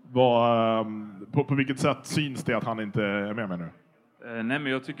 På vilket sätt syns det att han inte är med nu? Nej, men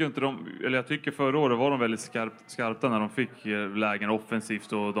jag tycker inte jag tycker förra året var de väldigt skarpta när de fick lägen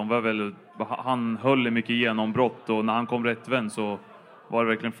offensivt, och han höll mycket genombrott, och när han kom rättvänd så var det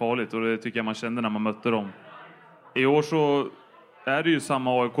verkligen farligt, och det tycker jag man kände när man mötte dem. I år så är det ju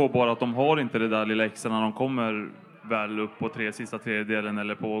samma AIK, bara att de har inte det där lilla extra när de kommer väl upp på sista tredjedelen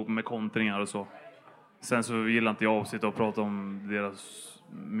eller med kontringar och så. Sen så gillar inte jag att sitta och prata om deras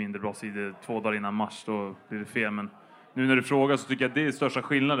mindre bra sidor 2 dagar innan match, då blir det fel. Men nu när du frågar så tycker jag att det är största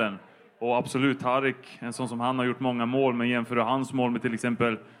skillnaden. Och absolut, Tarik, en sån som han har gjort många mål, men jämför hans mål med till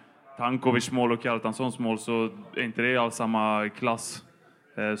exempel Tankovic mål och Kjartanssons mål, så är inte det alls samma klass.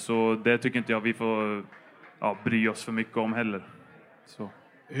 Så det tycker inte jag vi får bry oss för mycket om heller. Så.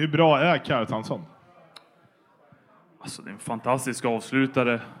 Hur bra är Kjartansson? Alltså, det är en fantastisk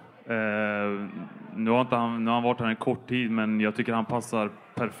avslutare. Nu har han varit här en kort tid, men jag tycker han passar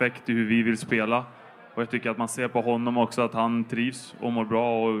perfekt i hur vi vill spela. Och jag tycker att man ser på honom också att han trivs och mår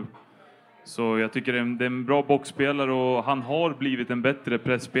bra. Så jag tycker det är en bra boxspelare, och han har blivit en bättre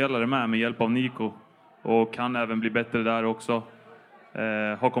pressspelare med hjälp av Nico. Och kan även bli bättre där också.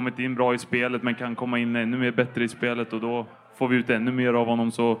 Har kommit in bra i spelet, men kan komma in ännu mer bättre i spelet, och då får vi ut ännu mer av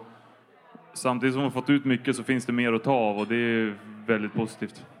honom. Så samtidigt som vi har fått ut mycket så finns det mer att ta av, och det är väldigt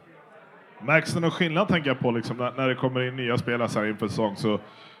positivt. Märks det någon skillnad, tänker jag på, liksom, när det kommer in nya spelare så här inför säsong? Så,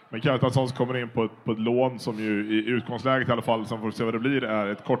 men Kjartansson kommer in på ett lån som ju i utgångsläget i alla fall, som får se vad det blir, är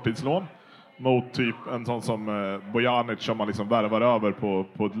ett korttidslån mot typ en sån som Bojanic som man liksom värvar över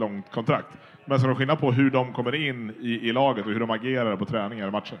på ett långt kontrakt. Men så är det skillnad på hur de kommer in i laget och hur de agerar på träningar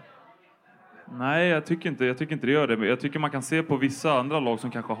och matcher? Nej, jag tycker inte det gör det. Men jag tycker man kan se på vissa andra lag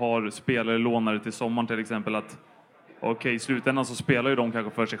som kanske har spelare lånare till sommaren till exempel, att i slutändan så spelar ju de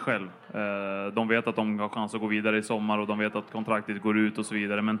kanske för sig själv. De vet att de har chans att gå vidare i sommar, och de vet att kontraktet går ut och så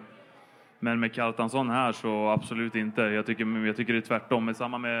vidare. Men med Kjartansson här så absolut inte. Jag tycker det är tvärtom. Men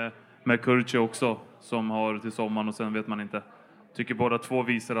samma med med Kurche också som har till sommaren och sen vet man inte. Tycker båda två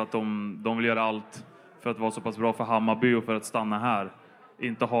visar att de vill göra allt för att vara så pass bra för Hammarby och för att stanna här.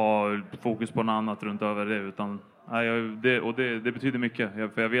 Inte ha fokus på något annat runt över det utan det betyder mycket.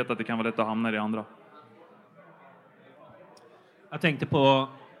 För jag vet att det kan vara lätt att hamna i det andra. Jag tänkte på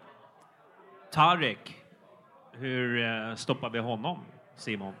Tarek. Hur stoppar vi honom,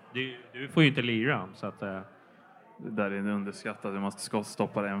 Simon? Du får ju inte lira. Så att, Det där är en underskattad. Man ska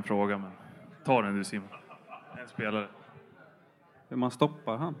stoppa det en fråga. Men ta den du, Simon. En spelare. Hur man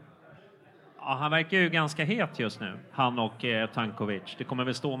stoppar han? Ja, han verkar ju ganska het just nu. Han och Tankovic. Det kommer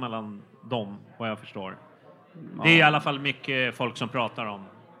väl stå mellan dem, vad jag förstår. Det är i alla fall mycket folk som pratar om.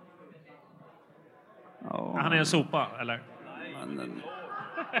 Ja. Han är en sopa, eller?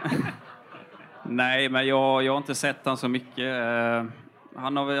 Nej, men jag har inte sett han så mycket.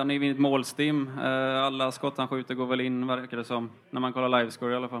 Han har vunnit målstim. Alla skott han skjuter går väl in, verkar det som. När man kollar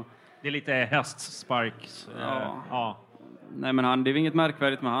livescore i alla fall. Det är lite hästsparks. Ja. Nej, men det är inget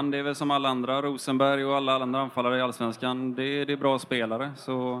märkvärdigt med han. Det är väl som alla andra. Rosenberg och alla andra anfallare i Allsvenskan. Det är bra spelare.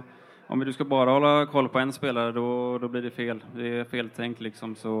 Så om du ska bara hålla koll på en spelare då blir det fel. Det är fel tänk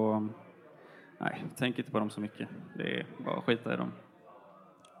liksom. Så nej, tänk inte på dem så mycket. Det är bara att skita i dem.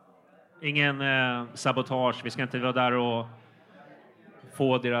 Ingen sabotage. Vi ska inte vara där och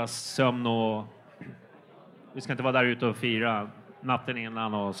få deras sömn och vi ska inte vara där ute och fira natten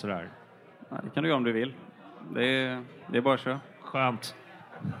innan och sådär. Nej, det kan du göra om du vill. Det är bara så. Skönt.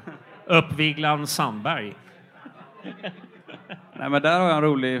 Uppviglan Sandberg. Nej, men där har jag en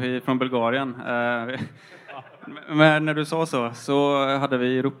rolig från Bulgarien. Men när du sa så hade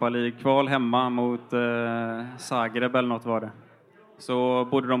vi Europa League-kval hemma mot Zagreb eller något var det. Så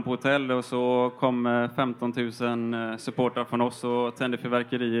bodde de på hotell och så kom 15 000 supportrar från oss och tände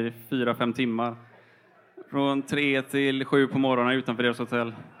fyrverkerier i 4-5 timmar. Från 3 till 7 på morgonen utanför deras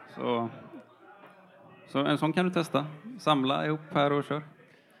hotell. Så en sån kan du testa. Samla ihop här och kör.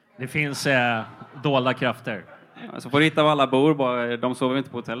 Det finns dolda krafter. Så får du hitta var alla bor. Bara, de sover inte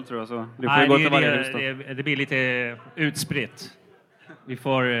på hotell tror jag. Så du får Nej, gå till varje hus då. Det blir lite utspritt. Vi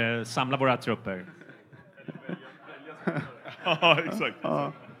får samla våra trupper. Ja, exakt.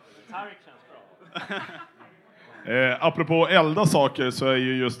 Ja. Apropå elda saker så är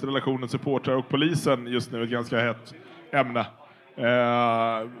ju just relationen supportrar och polisen just nu ett ganska hett ämne.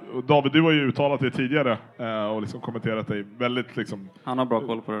 Och David, du har ju uttalat det tidigare och liksom kommenterat det väldigt liksom... Han har bra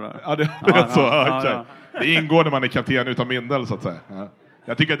koll på det där. Ja, det är så. Okay. Det ingår när man är kapten utan bindel så att säga. Ja.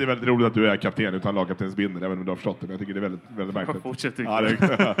 Jag tycker att det är väldigt roligt att du är kapten utan lagkaptensbindel, även om du har förstått det. Men jag tycker det är väldigt, väldigt märkligt. Fortsätt tycker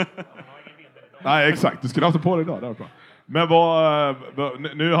jag. Nej, exakt. Du skulle ha haft på dig idag. Det var bra.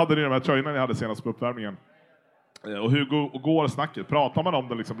 Men nu hade ni de här tröjorna ni hade senast på uppvärmningen. Och hur går snacket? Pratar man om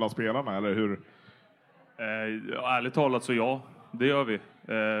det liksom bland spelarna, eller hur? Ärligt talat så ja, det gör vi.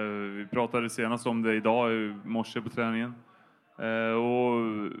 Vi pratade senast om det idag i morse på träningen. Och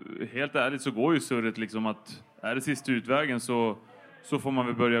helt ärligt så går ju surret liksom att är det sista utvägen så får man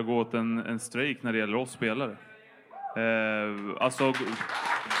väl börja gå åt en strejk när det gäller oss spelare. Alltså...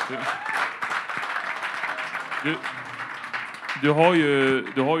 Du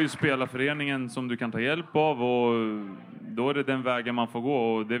har ju spelarföreningen som du kan ta hjälp av och då är det den vägen man får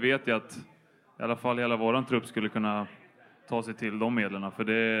gå och det vet jag att i alla fall hela våran trupp skulle kunna ta sig till de medlen för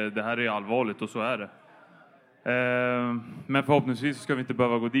det här är allvarligt och så är det. Men förhoppningsvis ska vi inte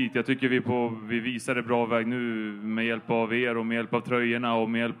behöva gå dit. Jag tycker vi visar en bra väg nu med hjälp av er och med hjälp av tröjorna och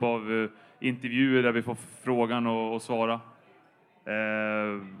med hjälp av intervjuer där vi får frågan och svara.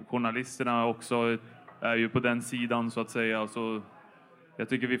 Journalisterna också är ju på den sidan så att säga. Så jag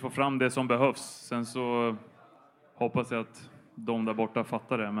tycker vi får fram det som behövs. Sen så hoppas jag att de där borta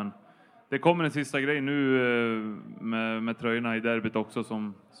fattar det. Men det kommer en sista grej nu med tröjorna i derbyt också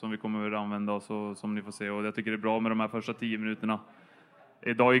som vi kommer att använda och så, som ni får se. Och jag tycker det är bra med de här första 10 minuterna.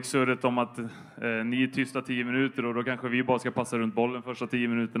 Idag gick surret om att ni är tysta 10 minuter och då kanske vi bara ska passa runt bollen första 10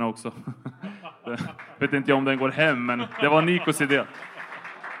 minuterna också. Vet inte om den går hem, men det var Nikos idé.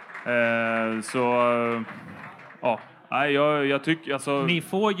 Ja, nej, jag tycker alltså... Ni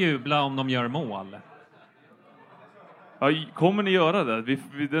får jubla om de gör mål. Ja, kommer ni göra det?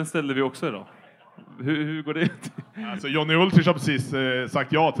 Den ställde vi också idag. Hur går det till? Alltså, Johnny Ultrich har precis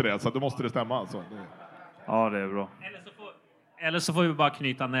sagt ja till det, så då måste det stämma. Alltså. Ja, det är bra. Eller så får vi bara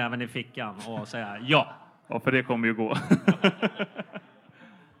knyta näven i fickan och säga ja. Ja, för det kommer ju gå.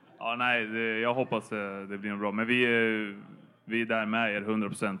 Ja, nej, jag hoppas det blir bra. Men vi är där med er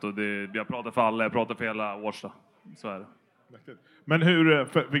 100% och jag pratar för alla, jag pratar för hela Årsta. Så är det. Men hur,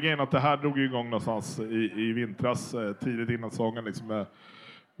 för grejen att det här drog igång någonstans i vintras tidigt innan säsongen liksom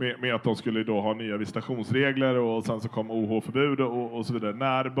med att de skulle då ha nya visitationsregler och sen så kom OH-förbud och så vidare.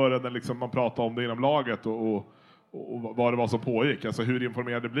 När började liksom man prata om det inom laget och vad det var som pågick? Alltså hur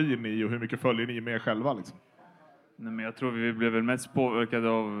informerade blir ni och hur mycket följer ni med själva liksom? Nej, men jag tror vi blev väl mest påverkade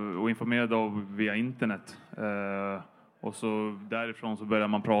av och informerade av via internet. Och så därifrån så börjar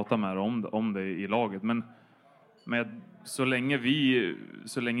man prata med om det i laget. Men så länge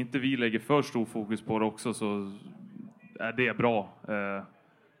inte vi lägger för stor fokus på det också så är det bra.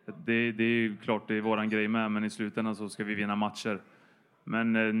 Det är klart det är våran grej med, men i slutändan så ska vi vinna matcher.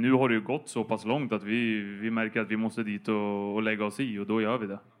 Men nu har det ju gått så pass långt att vi märker att vi måste dit och lägga oss i och då gör vi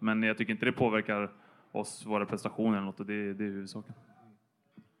det. Men jag tycker inte det påverkar oss, våra prestationer eller något och det är huvudsaken.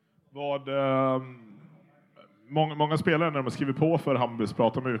 Många spelare när de skriver på för Hammarby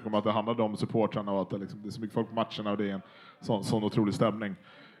pratar mycket om att det handlar om supportrarna och att det är så mycket folk på matcherna och det är en sån otrolig stämning.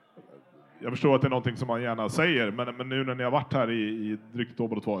 Jag förstår att det är någonting som man gärna säger, men nu när ni har varit här i drygt år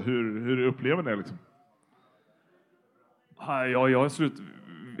båda två, hur upplever ni det liksom?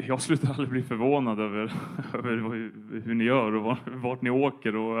 Jag slutar aldrig bli förvånad över hur ni gör och vart ni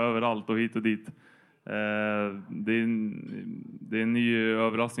åker och överallt och hit och dit. Det är en ny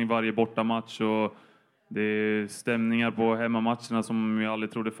överraskning varje bortamatch och det är stämningar på hemmamatcherna som jag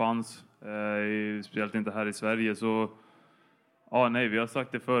aldrig trodde fanns. Speciellt inte här i Sverige. Så vi har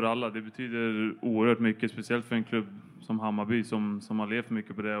sagt det för alla. Det betyder oerhört mycket, speciellt för en klubb som Hammarby som har levt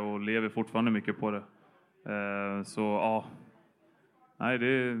mycket på det och lever fortfarande mycket på det. Det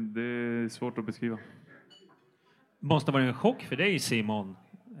är svårt att beskriva. Måste vara en chock för dig, Simon.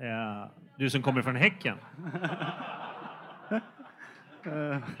 Du som kommer från Häcken.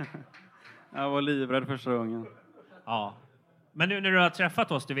 Jag var livrädd första gången. Ja. Men nu när du har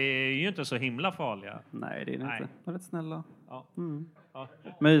träffat oss, vi är ju inte så himla farliga. Nej, det är inte. De är rätt snälla. Ja. Ja.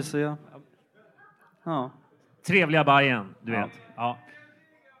 Mysiga. Ja. Trevliga Bajen, du vet. Ja.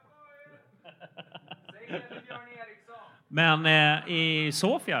 Men i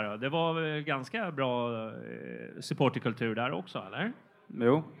Sofia då? Det var väl ganska bra supporterkultur där också, eller?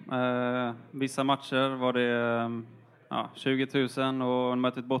 Jo. Vissa matcher var det 20 000 och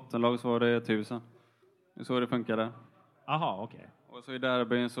mötte ett bottenlag så var det 1000. Så det funkade. Aha, okej. Okay. Och så i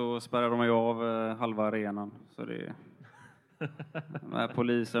derbyn så spärrar de ju av halva arenan. Så det är med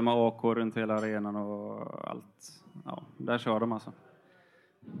poliser med AK runt hela arenan och allt. Ja, där kör de alltså.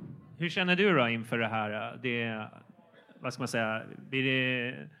 Hur känner du då inför det här? Vad ska man säga? Blir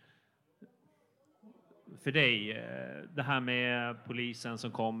det för dig det här med polisen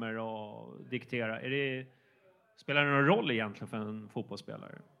som kommer och dikterar? Spelar det någon roll egentligen för en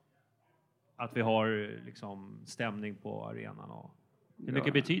fotbollsspelare? Att vi har liksom stämning på arenan och hur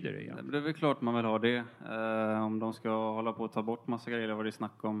mycket betyder det egentligen? Det är väl klart man vill ha det. Om de ska hålla på att ta bort massa grejer vad det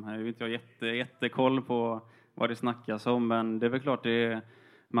snackar om. Jag vet inte, jag har jättekoll på vad det snackas om, men det är väl klart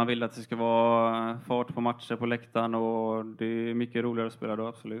man vill att det ska vara fart på matcher på läktaren och det är mycket roligare att spela då,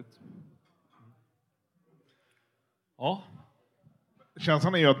 absolut. Ja.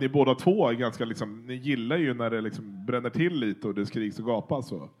 Känslan är ju att ni båda två är ganska ni gillar ju när det bränner till lite och det skriks och gapas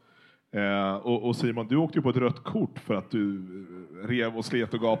så. Och Simon, du åkte ju på ett rött kort för att du rev och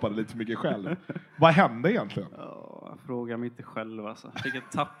slet och gapade lite för mycket själv. Vad hände egentligen? Jag frågar mig inte själv alltså. Jag fick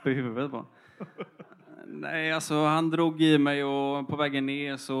ett tapp i huvudet bara. Nej, alltså han drog i mig och på vägen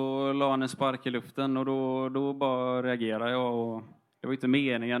ner så la han en spark i luften och då bara reagerade jag och det var inte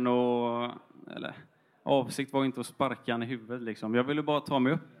meningen avsikt var inte att sparka han i huvudet liksom. Jag ville bara ta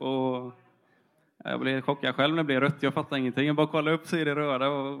mig upp och jag blev chockad själv när det blev rött. Jag fattade ingenting. Jag bara kollade upp så är det röda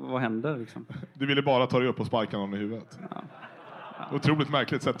och vad händer liksom. Du ville bara ta dig upp och sparka någon i huvudet? Ja. Otroligt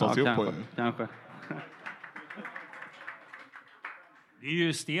märkligt sätt att ta sig upp på. Kanske. Det är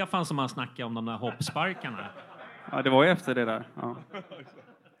ju Stefan som har snackat om de där hoppsparkarna. Ja, det var ju efter det där. Ja.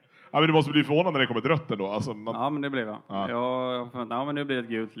 Men du måste bli förvånad när det kommer ett rött då. Alltså, Ja, men det blev jag. Ja, men nu blir det ett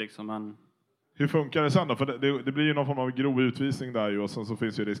gult liksom. Men... Hur funkar det sen då? För det blir ju någon form av grov utvisning där ju, och sen så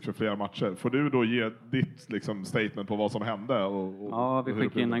finns ju risk för flera matcher. Får du då ge ditt statement på vad som hände? Ja, vi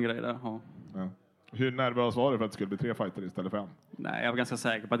skickade in en grej där. Ja. Hur nervös var du för att det skulle bli 3 fighter istället för 1? Nej, jag var ganska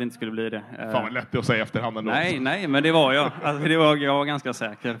säker på att det inte skulle bli det. Fan vad lätt det att säga efterhand ändå. Nej, men det var jag. Alltså, jag var ganska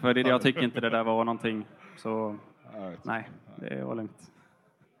säker. För jag tycker inte det där var någonting. Så nej, det var lugnt.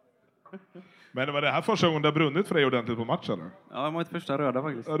 Men var det här första gången det har brunnit för dig ordentligt på matchen? Eller? Ja, det var ett första röda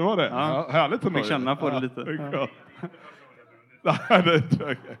faktiskt. Ja, det var det. Ja, härligt att fick känna på det lite. Ja. Nej, det är inte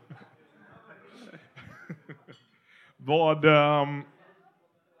okej. Vad...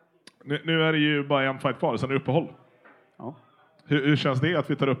 Nu är det ju bara en fight kvar, sen är det uppehåll. Ja. Hur känns det att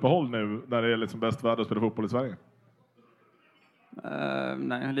vi tar uppehåll nu när det är bäst värld att spela fotboll i Sverige?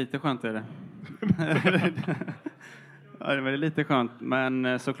 Nej, lite skönt är det. Ja, det var lite skönt,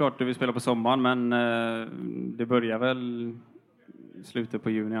 men såklart det vi spelar på sommaren, men det börjar väl slutet på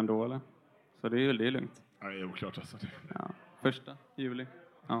juni ändå, eller? Så det är lugnt. Ja, det är oklart alltså. Ja, 1 juli.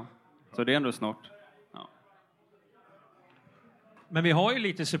 Ja. Så det är ändå snart. Ja. Men vi har ju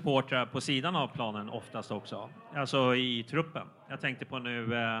lite supportrar på sidan av planen oftast också. Alltså i truppen. Jag tänkte på nu,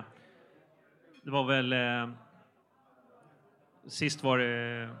 det var väl sist var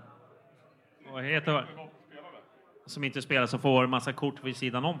det, vad heter det? Som inte spelar, som får massa kort vid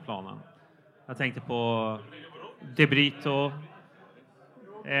sidan om planen. Jag tänkte på De Brito.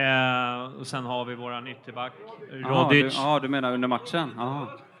 Och sen har vi våran ytterback Rodic. Ja, du menar under matchen? Aha.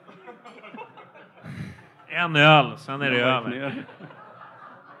 En öl, sen är det över.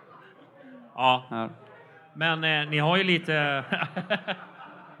 Ja. Men ni har ju lite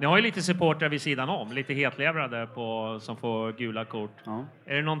ni har ju lite supportrar vid sidan om, lite hetlevrade på som får gula kort. Ja.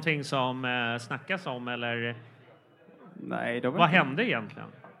 Är det någonting som snackas om eller Nej, vad hände egentligen?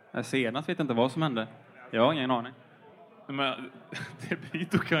 Senast vet jag inte vad som hände. Jag har ingen aning. Men De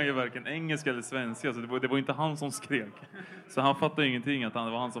Brito kan ju varken engelska eller svenska, så det var inte han som skrek. Så han fattade ingenting att det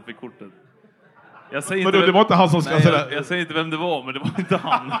var han som fick kortet. Jag säger men det var inte han som skrek. Jag säger inte vem det var, men det var inte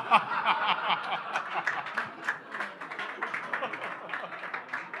han.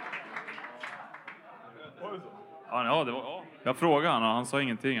 Ja, det var, ja. Jag frågade han och han sa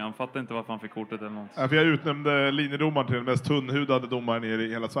ingenting. Han fattade inte varför han fick kortet eller något. Ja, för jag utnämnde linjedomaren till den mest tunnhudade domaren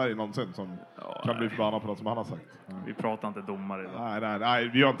i hela Sverige någonsin. Som kan bli förbannad på något som han har sagt. Ja. Vi pratar inte domare idag. Nej,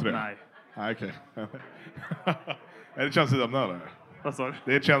 vi gör inte det. Nej. Nej, okej. Är det känsligt ämne eller? Vad sa du?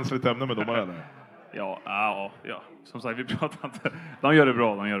 Det är ett känsligt ämne med domare eller? Ja. Som sagt, vi pratar inte. De gör det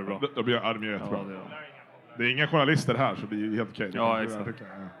bra. De gör jättebra. Det är inga journalister här så det är helt okej. Ja, exakt.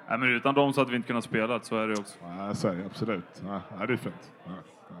 Nej, men utan dem så hade vi inte kunnat spela, så är det också. Ja, så är det absolut. Ja, det är fint. Ja.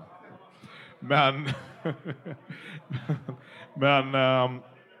 Men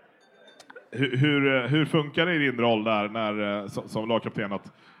hur funkar det i din roll där när, som lagkapten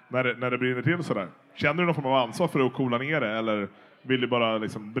att när det brinner till så där? Känner du någon form av ansvar för att coola ner det eller vill du bara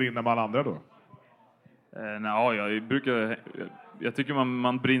liksom brinna med alla andra då? Jag tycker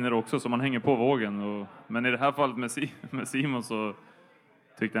man brinner också så man hänger på vågen. Men i det här fallet med Simon så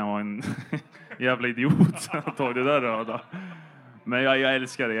tyckte han var en jävla idiot att ta det där röda. Men jag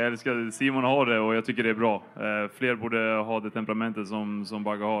älskar det. Simon har det och jag tycker det är bra. Fler borde ha det temperamentet som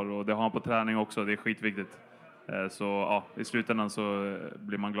Bagge har och det har han på träning också. Det är skitviktigt. Så ja, i slutändan så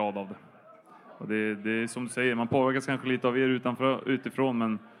blir man glad av det. Och det är som du säger, man påverkas kanske lite av er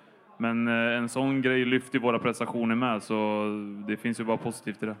utifrån men en sån grej lyfter våra prestationer med, så det finns ju bara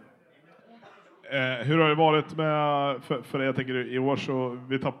positivt i det. Hur har det varit med, för jag tänker i år så,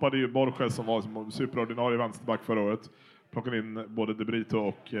 vi tappade ju Borges som var som superordinarie vänsterback förra året. Plockade in både De Brito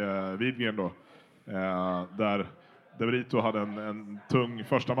och Widgren då. Där De Brito hade en tung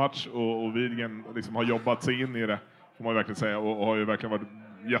första match och Widgren liksom har jobbat sig in i det, får man ju verkligen säga, och har ju verkligen varit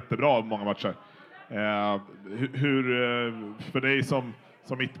jättebra i många matcher. Hur för dig som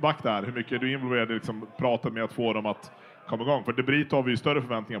mittback där, hur mycket är du involverad i liksom pratat med att få dem att komma igång? För De Brito har vi ju större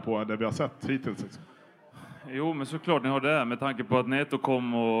förväntningar på än det vi har sett hittills. Liksom. Jo, men såklart ni har det, med tanke på att Neto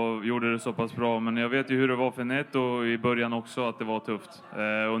kom och gjorde det så pass bra. Men jag vet ju hur det var för Neto i början också, att det var tufft.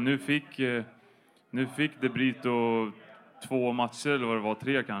 Och nu fick De Brito 2 matcher, eller vad det var,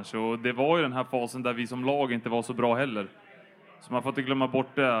 3 kanske. Och det var ju den här fasen där vi som lag inte var så bra heller. Så man får inte glömma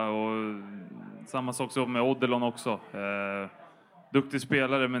bort det. Och samma sak som med Odilon också. Duktig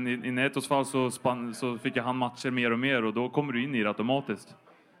spelare, men i Netos fall så fick han matcher mer och mer och då kommer du in i det automatiskt.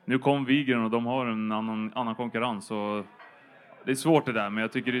 Nu kom Widgren och de har en annan konkurrens och det är svårt det där, men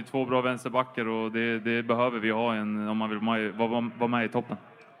jag tycker det är 2 bra vänsterbackar och det behöver vi ha om man vill vara med i toppen.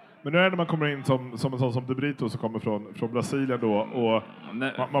 Men nu är det när man kommer in som en sån som De Brito som kommer från Brasilien då och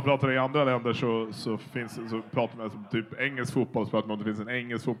man pratar i andra länder så pratar man som typ engelsk fotboll, så pratar man om det finns en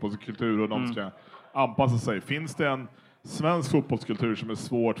engelsk fotbollskultur och de ska anpassa sig. Finns det en svensk fotbollskultur som är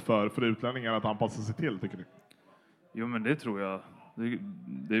svårt för utlänningar att anpassa sig till, tycker ni? Jo, men det tror jag.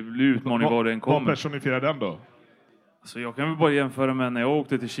 Det blir utmaning var det än kommer. Vad personifierar den då? Så jag kan väl bara jämföra med när jag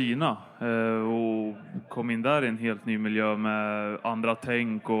åkte till Kina och kom in där i en helt ny miljö med andra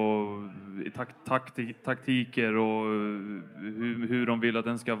tänk och taktiker och hur de vill att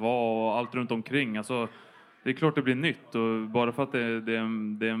den ska vara och allt runt omkring. Alltså, det är klart det blir nytt och bara för att det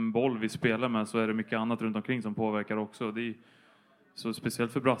är en boll vi spelar med så är det mycket annat runt omkring som påverkar också. Det är så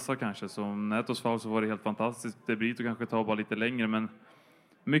speciellt för brassar kanske. Som Netos fall så var det helt fantastiskt. Det blir ju kanske ta bara lite längre, men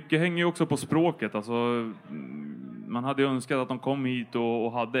mycket hänger ju också på språket. Alltså, man hade önskat att de kom hit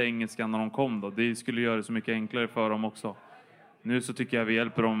och hade engelska när de kom då. Det skulle göra det så mycket enklare för dem också. nu så tycker jag vi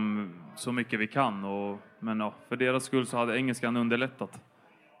hjälper dem så mycket vi kan. Men ja, för deras skull så hade engelskan underlättat.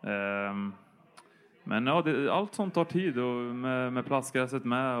 Men ja, allt sånt tar tid och med plastgräset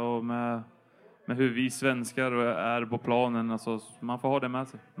med och med hur vi svenskar är på planen. Alltså, man får ha det med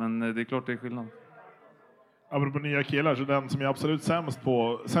sig. Men det är klart det är skillnad. Apropå nya killar, så den som är absolut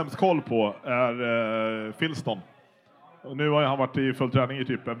sämst koll på är Filston. Och nu har han varit i full träning i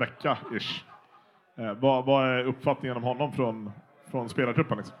typ en vecka-ish. Vad är uppfattningen om honom från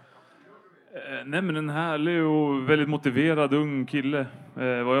spelartruppen liksom? Nej, men en härlig och väldigt motiverad ung kille.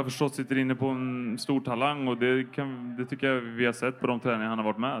 Vad jag förstått sitter inne på en stor talang och det tycker jag vi har sett på de träningar han har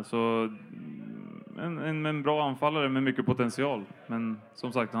varit med. Så en bra anfallare med mycket potential. Men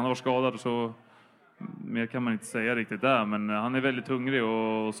som sagt, han har varit skadad så mer kan man inte säga riktigt där. Men han är väldigt hungrig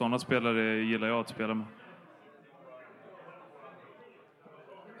och sådana spelare gillar jag att spela med.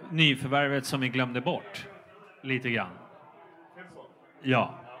 Nyförvärvet som vi glömde bort lite grann.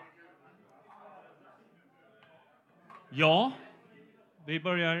 Ja. Ja, vi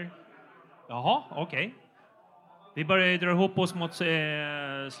börjar... Jaha, okej. Vi börjar dra ihop oss mot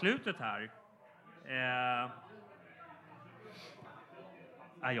slutet här.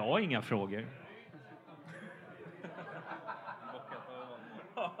 Jag har inga frågor.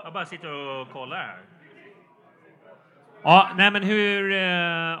 Jag bara sitter och kollar här. Ja, nej men hur...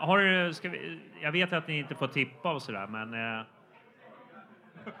 jag vet att ni inte får tippa och sådär, men...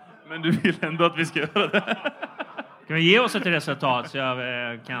 Men du vill ändå att vi ska göra det? Kan vi ge oss ett resultat så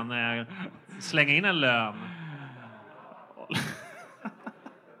jag kan slänga in en lön?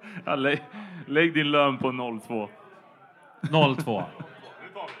 Ja, lägg din lön på 0-2. 0-2.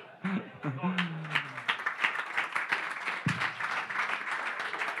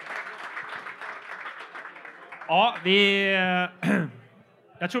 Ja,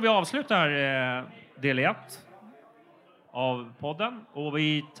 jag tror vi avslutar del 1 av podden. Och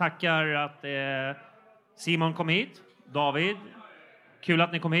vi tackar att Simon kom hit. David, kul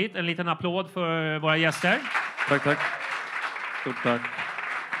att ni kom hit. En liten applåd för våra gäster. Tack. Stort tack.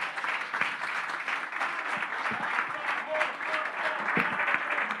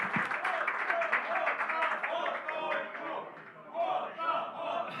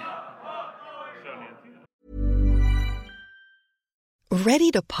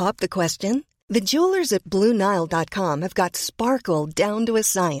 Ready to pop the question? The jewelers at BlueNile.com have got sparkle down to a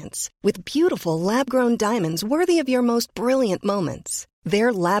science with beautiful lab-grown diamonds worthy of your most brilliant moments.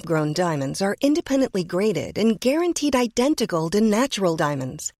 Their lab-grown diamonds are independently graded and guaranteed identical to natural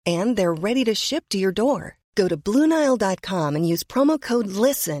diamonds, and they're ready to ship to your door. Go to BlueNile.com and use promo code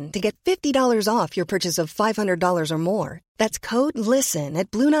LISTEN to get $50 off your purchase of $500 or more. That's code LISTEN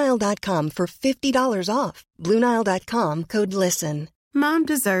at BlueNile.com for $50 off. BlueNile.com, code LISTEN. Mom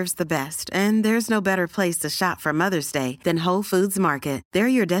deserves the best, and there's no better place to shop for Mother's Day than Whole Foods Market. They're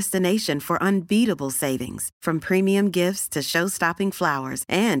your destination for unbeatable savings, from premium gifts to show-stopping flowers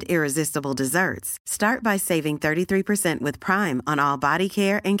and irresistible desserts. Start by saving 33% with Prime on all body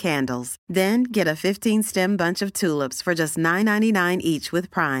care and candles. Then get a 15-stem bunch of tulips for just $9.99 each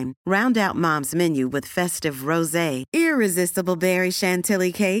with Prime. Round out Mom's menu with festive rosé, irresistible berry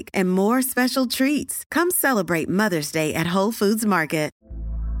chantilly cake, and more special treats. Come celebrate Mother's Day at Whole Foods Market.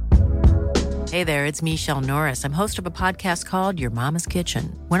 Hey there, it's Michelle Norris. I'm host of a podcast called Your Mama's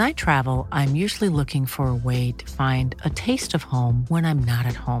Kitchen. When I travel, I'm usually looking for a way to find a taste of home when I'm not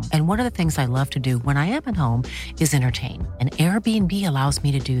at home. And one of the things I love to do when I am at home is entertain. And Airbnb allows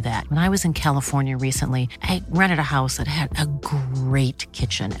me to do that. When I was in California recently, I rented a house that had a great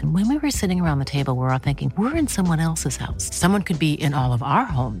kitchen. And when we were sitting around the table, we were all thinking, we're in someone else's house. Someone could be in all of our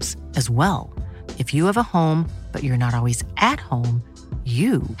homes as well. If you have a home, but you're not always at home,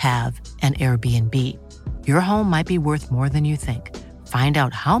 you have an Airbnb. Your home might be worth more than you think. Find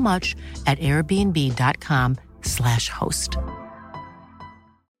out how much at airbnb.com/host.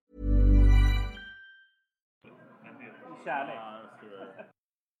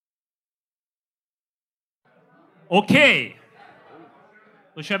 Okej.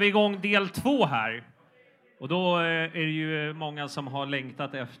 Då kör vi igång del 2 här. Och då är det ju många som har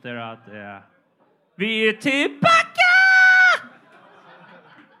längtat efter att vi är tillbaka!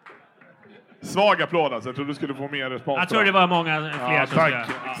 Svag applåd alltså. Jag tror du skulle få mer respons. Jag tror det var många fler som tack,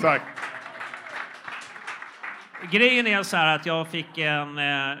 exakt. Grejen är så här att jag fick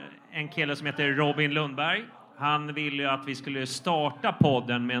en kille som heter Robin Lundberg. Han ville ju att vi skulle starta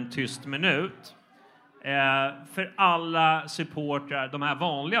podden med en tyst minut. För alla supportrar, de här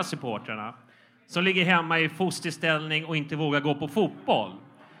vanliga supportrarna som ligger hemma i fosterställning och inte vågar gå på fotboll.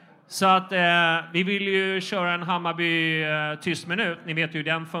 Så att vi vill ju köra en Hammarby tyst minut. Ni vet ju hur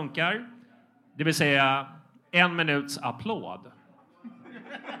den funkar. Det vill säga, 1 minuts applåd.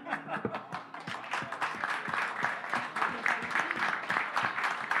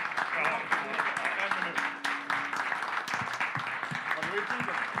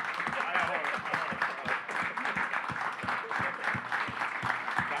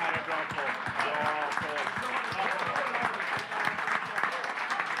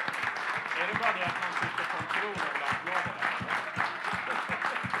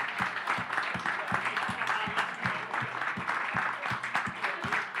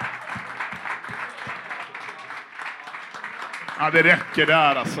 Ja, det räcker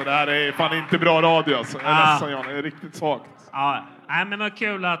där alltså. Det här är fan inte bra radio alltså. Jag är ledsen, Jan. Det är riktigt svagt. Ja, nej, men vad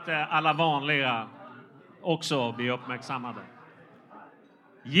kul att alla vanliga också blir uppmärksammade.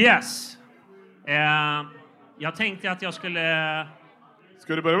 Yes! Jag tänkte att jag skulle...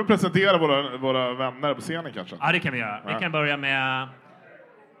 Ska du börja med att presentera våra vänner på scenen kanske? Ja, det kan vi göra. Vi kan börja med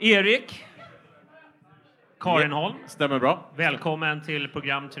Erik Karinholm. Stämmer bra. Välkommen till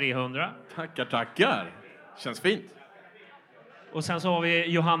program 300. Tackar. Känns fint. Och sen så har vi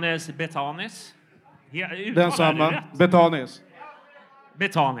Johannes Betanis. Den samma. Betanis.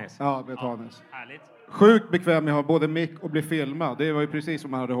 Betanis. Ja, Betanis. Ja, härligt. Sjukt bekväm med att ha både mick och bli filmad. Det var ju precis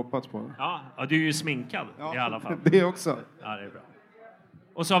som man hade hoppats på. Ja, du är ju sminkad i alla fall. Det också. Ja, det är bra.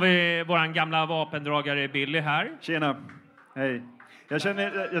 Och så har vi våran gamla vapendragare Billy här. Tjena. Hej. Jag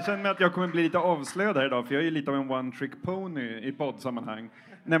känner att jag kommer bli lite avslöjad här idag, för jag är ju lite av en one-trick pony i poddsammanhang.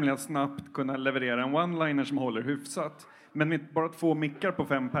 Nämligen att snabbt kunna leverera en one-liner som håller hyfsat. Men med bara 2 mickar på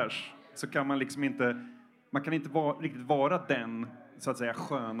 5 pers så kan man liksom inte... Man kan inte riktigt vara den, så att säga,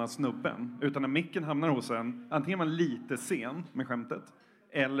 sköna snubben. Utan när micken hamnar hos en, antingen är man lite sen med skämtet,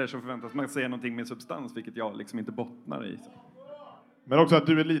 eller så förväntas man säga någonting med substans, vilket jag liksom inte bottnar i. Men också att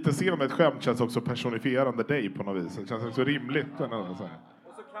du är lite sen med ett skämt känns också personifierande dig på något vis. Det känns också rimligt. Och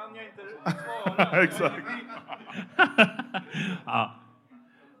så kan jag inte svara. Exakt. Ja.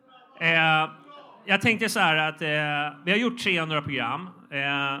 Jag tänkte så här att vi har gjort 300 program,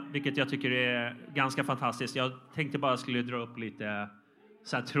 vilket jag tycker är ganska fantastiskt. Jag tänkte bara skulle dra upp lite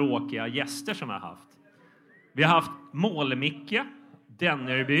så här tråkiga gäster som jag har haft. Vi har haft Målemicke,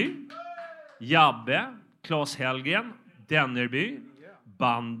 Dennerby, Jabbe, Claes Hellgren, Dennerby,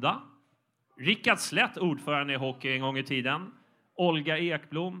 Banda, Rickard Slätt, ordförande i hockey en gång i tiden, Olga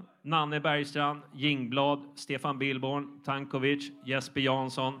Ekblom, Nanne Bergstrand, Jingblad, Stefan Billborn, Tankovic, Jesper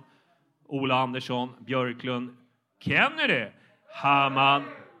Jansson, Ola Andersson, Björklund, Kennedy, Hamann,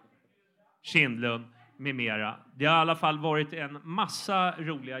 Kindlund med mera. Det har i alla fall varit en massa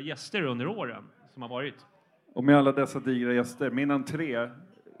roliga gäster under åren som har varit. Och med alla dessa digra gäster, min entré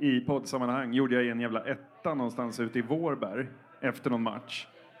i poddsammanhang gjorde jag i en jävla etta någonstans ute i Vårberg efter någon match.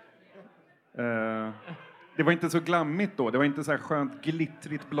 Det var inte så glammigt då. Det var inte så här skönt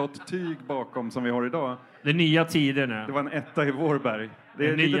glittrigt blått tyg bakom som vi har idag. Det är nya tider nu. Det var en etta i Vårberg. Det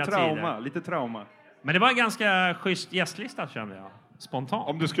är lite trauma. Men det var en ganska schysst gästlista, kände jag. Spontant.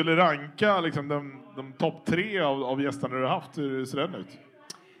 Om du skulle ranka liksom, de topp 3 av gästerna du har haft, hur ser den ut?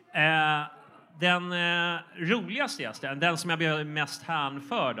 Den roligaste gästen, den som jag blev mest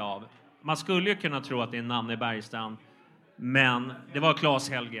hänförd av. Man skulle ju kunna tro att det är Nanne Bergstrand. Men det var Claes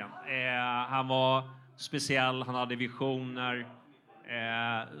Hellgren. Han var speciell, han hade visioner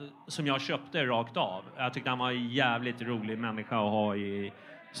som jag köpte rakt av. Jag tyckte han var en jävligt rolig människa att ha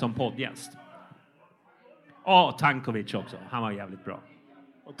som poddgäst. Och Tankovic också, han var jävligt bra.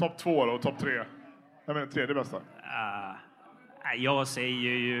 Och topp 2 då, och topp 3? Jag menar tredje bästa. Jag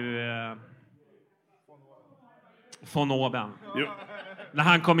säger ju von Oben. När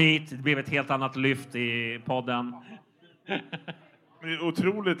han kom hit, det blev ett helt annat lyft i podden. Det är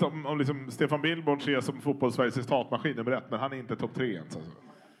otroligt om liksom Stefan Billborn ses som fotbollssveriges citatmaskin nummer 1, men han är inte topp 3 ens. Alltså.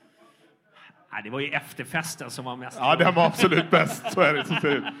 Det var ju efterfesten som var mest. Ja, det var absolut bäst. Så är det. Så ser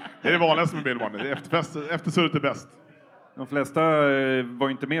det ut. Det är det vanligaste med Billborn. Det är eftersurret är bäst. De flesta var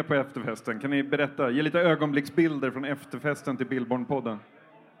inte med på efterfesten. Kan ni berätta? Ge lite ögonblicksbilder från efterfesten till Billborn-podden.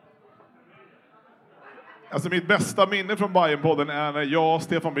 Alltså mitt bästa minne från Bajen-podden är när jag,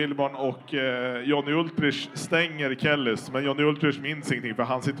 Stefan Billborn och Johnny Ultrich stänger Kellys. Men Johnny Ultrich minns ingenting för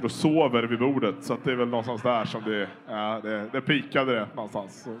han sitter och sover vid bordet. Så att det är väl någonstans där som det pikade det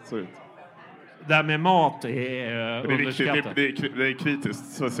någonstans. Så ut. Det här med mat är underskattat. Det är kritiskt,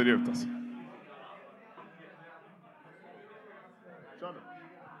 så ser det ut alltså.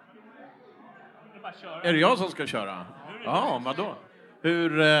 Är det jag som ska köra? Ja, vadå?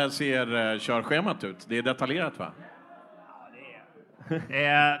 Hur ser körschemat ut? Det är detaljerat, va?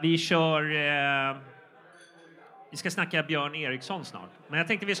 Vi kör... vi ska snacka Björn Eriksson snart. Men jag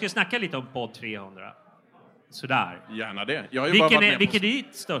tänkte vi skulle snacka lite om podd 300. sådär. Gärna det. Jag har ju bara varit med Vilket är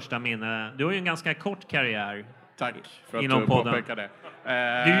ditt största minne? Du har ju en ganska kort karriär. Tack för att inom du podden. påpekar det.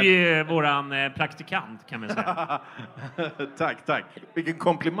 Du är ju våran praktikant, kan man säga. Tack. Vilken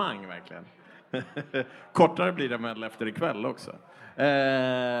komplimang, verkligen. Kortare blir det väl efter ikväll också.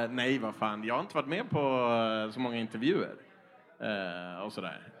 Nej, vad fan. Jag har inte varit med på så många intervjuer. Och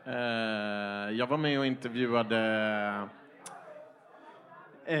sådär. Jag var med och intervjuade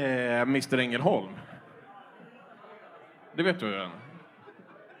Mr. Ängelholm. Det vet du ju.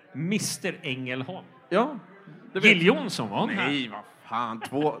 Mr. Ängelholm? Ja. Jill Johnson var här. Nej, vad fan.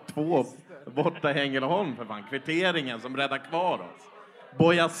 Två borta i Ängelholm, för fan. Kvitteringen som räddar kvar oss.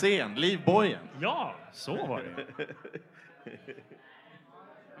 Bojasen, Livbojen. Ja, så var det.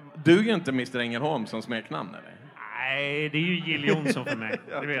 Du är ju inte Mr. Ängelholm som smeknamn, eller? Nej, det är ju Jill Johnson för mig.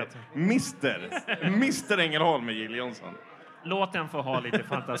 Det vet jag. Mr. Ängelholm med Jill Johnson. Låt den få ha lite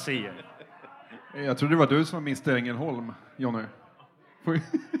fantasier. Jag trodde det var du som var Mr. Ängelholm, Jonny. Ska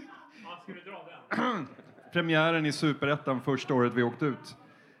vi dra den? Premiären i Superettan första året vi åkte ut.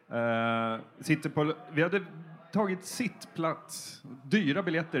 Vi hade tagit sittplats, dyra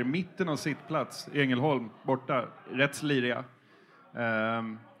biljetter, mitten av sittplats i Ängelholm, borta, rätt sliriga.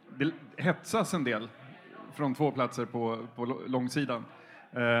 Det hetsas en del från 2 platser på långsidan.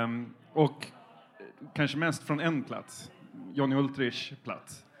 Och kanske mest från en plats, Johnny Ultrich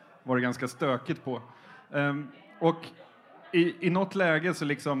plats, var det ganska stökigt på. Och i något läge så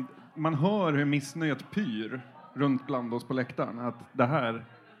liksom, man hör hur missnöjet pyr runt bland oss på läktaren. Att det här,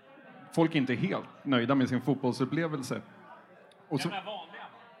 folk är inte helt nöjda med sin fotbollsupplevelse. Och så,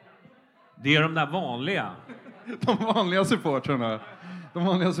 det är de där vanliga. De vanliga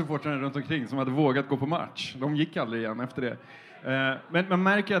supportrarna runt omkring som hade vågat gå på match. De gick aldrig igen efter det. Men man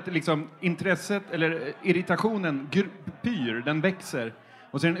märker att liksom intresset eller irritationen pyr, den växer.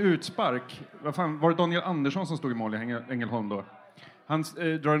 Och så är det en utspark. Var det Daniel Andersson som stod i mål i Ängelholm då? Han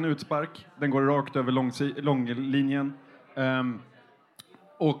drar en utspark. Den går rakt över långlinjen.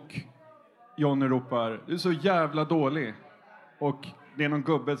 Och Johnny ropar, du är så jävla dålig. Och det är någon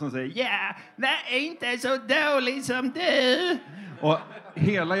gubbe som säger, ja, det är inte så dålig som du. Och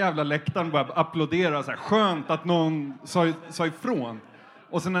hela jävla läktaren bara applåderar så här, skönt att någon sa ifrån.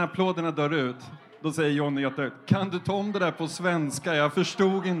 Och sen när applåderna dör ut, då säger Johnny jätteut, kan du ta om det där på svenska? Jag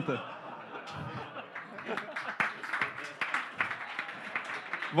förstod inte.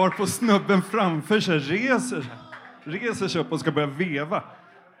 Varpå snubben framför sig reser sig upp och ska börja veva.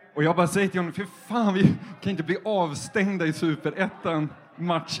 Och jag bara säger till honom, för fan, vi kan inte bli avstängda i Superettan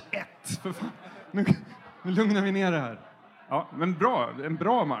match 1. För fan, nu lugnar vi ner det här. Ja, men en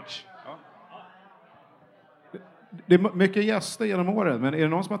bra match. Ja. Det är mycket gäster genom åren, men är det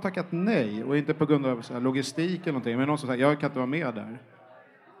någon som har tackat nej? Och inte på grund av så här logistik eller någonting, men någon som säger, jag kan inte vara med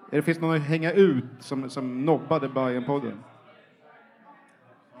där. Finns det någon att hänga ut som nobbade Bajen-podden?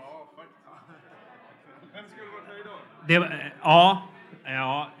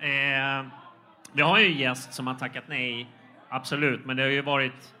 Vi har ju en gäst som har tackat nej, absolut, men det har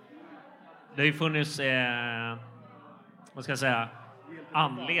ju funnits vad ska jag säga,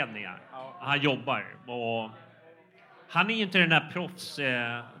 anledningar. Han jobbar och han är ju inte den där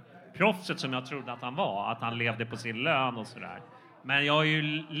proffset som jag trodde att han var, att han levde på sin lön och sådär. Men jag har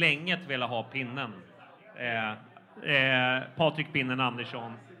ju länge velat ha pinnen, Patrik Pinnen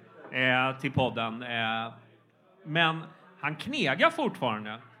Andersson till podden, men han knegar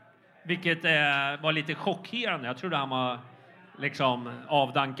fortfarande, vilket var lite chockerande. Jag trodde han var liksom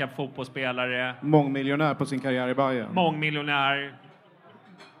avdankad fotbollsspelare. Mångmiljonär på sin karriär i Bayern. Mångmiljonär.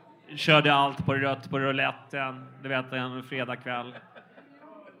 Körde allt på rött på rouletten. Du vet, en fredagkväll.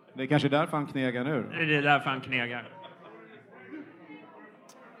 Det är kanske därför han knegar nu. Det är därför han knegar.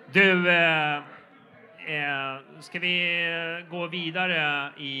 Du, ska vi gå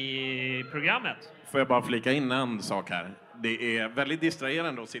vidare i programmet? Får jag bara flika in en sak här? Det är väldigt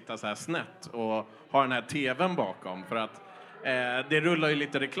distraherande att sitta så här snett och ha den här tvn bakom. För att det rullar ju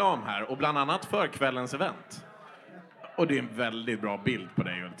lite reklam här. Och bland annat för kvällens event. Och det är en väldigt bra bild på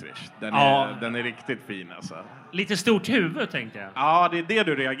dig, Ultrich. Den är riktigt fin alltså. Lite stort huvud, tänkte jag. Ja, det är det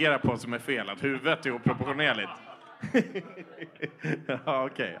du reagerar på som är fel. Att huvudet är oproportionerligt. Ja,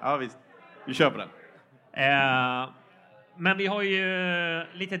 okej. Ja, visst. Vi kör på den. Men vi har ju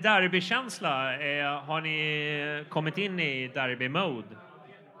lite derbykänsla. Har ni kommit in i derby-mode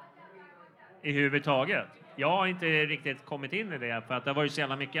i huvudtaget? Jag har inte riktigt kommit in i det, för att det var ju så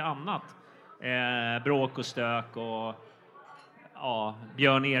jävla mycket annat. Bråk och stök och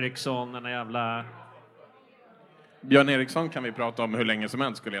Björn Eriksson, den jävla... Björn Eriksson kan vi prata om hur länge som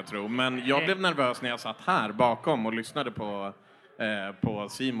helst, skulle jag tro. Men jag blev nervös när jag satt här bakom och lyssnade på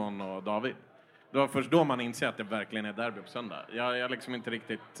Simon och David. Det var först då man inser att det verkligen är derby på söndag. Jag liksom inte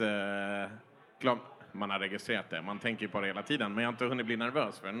riktigt klar. Man har registrerat det. Man tänker ju på det hela tiden. Men jag har inte hunnit bli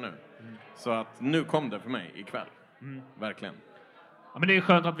nervös för det nu. Så att nu kom det för mig ikväll. Verkligen. Ja, men det är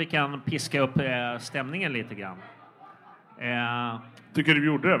skönt att vi kan piska upp stämningen lite grann. Tycker du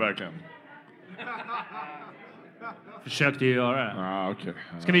gjorde det verkligen? Försökte ju göra det. Okay.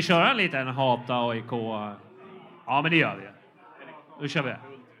 Ska vi köra en liten hata AIK? Ja, men det gör vi. Då kör vi.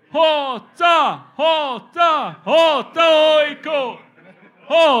 Hata! Hata! Hata AIK!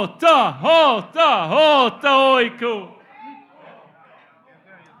 Hata! Hata! Hata AIK!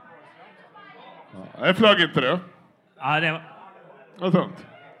 Den flög inte det. Ja, det var... Vad tungt.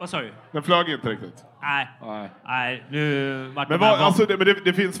 Vad sa du? Den flög inte riktigt. Nej, nu vart men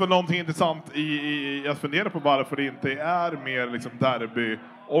det finns väl någonting intressant i jag funderar på varför det inte är mer liksom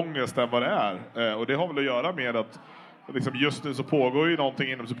derbyångest än vad det är. Och det har väl att göra med att liksom just nu så pågår ju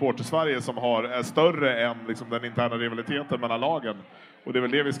någonting inom Supporter-Sverige som är större än liksom den interna rivaliteten mellan lagen. Och det är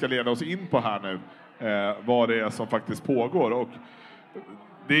väl det vi ska leda oss in på här nu. Vad det är som faktiskt pågår. Och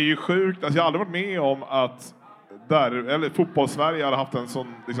det är ju sjukt. Alltså jag har aldrig varit med om att fotboll-Sverige har haft en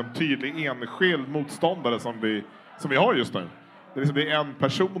sån liksom, tydlig enskild motståndare som vi har just nu. Det är en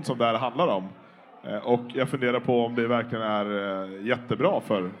person som det här handlar om. Och jag funderar på om det verkligen är jättebra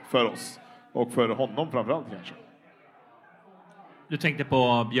för oss. Och för honom framförallt kanske. Du tänkte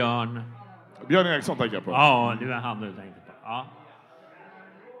på Björn Eriksson tänker jag på. Ja, det var han du tänkte på.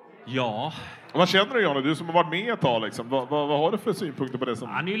 Ja. Och vad känner du, Johnny? Du som har varit med ett tag liksom. Vad har du för synpunkter på det som...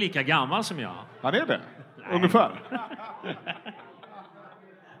 Han är ju lika gammal som jag. Han är det? Ungefär.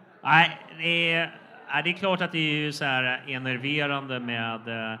 Nej, det är klart att det är ju så här enerverande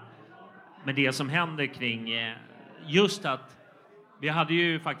med det som händer kring just att vi hade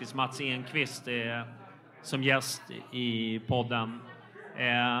ju faktiskt Mats Enqvist som gäst i podden.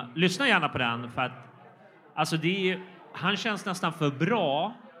 Lyssna gärna på den för att alltså han känns nästan för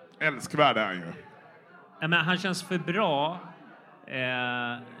bra. Älskvärd är han ju. Men han känns för bra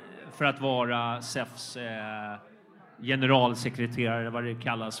för att vara SEFs generalsekreterare, vad det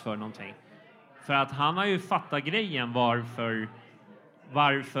kallas för någonting. För att han har ju fattat grejen varför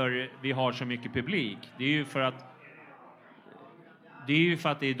vi har så mycket publik. Det är ju för att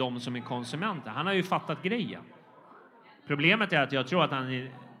det är de som är konsumenter. Han har ju fattat grejen. Problemet är att jag tror att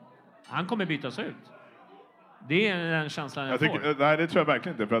han kommer bytas ut. Det är den känslan jag får. Nej, det tror jag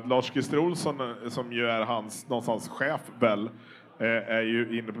verkligen inte. För att Lars Christer Olsson, som ju är hans någonstans chef väl, är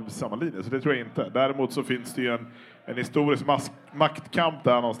ju inne på samma linje. Så det tror jag inte. Däremot så finns det ju en historisk maktkamp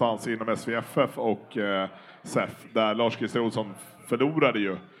där någonstans inom SVFF och SEF. Där Lars Christer Olsson förlorade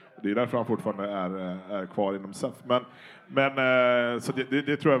ju. Det är därför han fortfarande är kvar inom SEF. Men så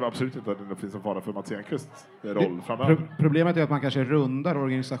det tror jag absolut inte att det finns en fara för Mats Enqvists roll framöver. Problemet är att man kanske rundar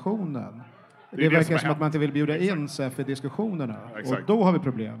organisationen. Det verkar som att man inte vill bjuda in SEF i diskussionerna. Exakt. Och då har vi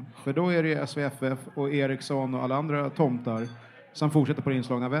problem. För då är det SVFF och Eriksson och alla andra tomtar som fortsätter på den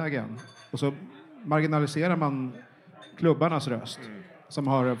inslagna vägen. Och så marginaliserar man klubbarnas röst som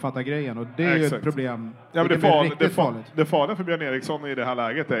har fattat grejen. Och det är ju ett problem. Ja, men det är riktigt farligt. Det farliga för Björn Eriksson i det här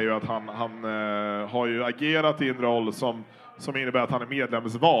läget är ju att han har ju agerat i en roll som innebär att han är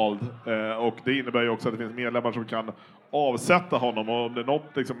medlemsvald. Och det innebär ju också att det finns medlemmar som kan avsätta honom. Och om det är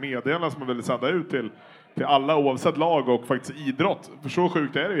något liksom meddelande som man vill sända ut till alla oavsett lag och faktiskt idrott. För så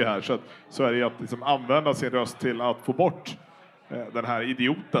sjukt är det ju här. Så är det att liksom använda sin röst till att få bort den här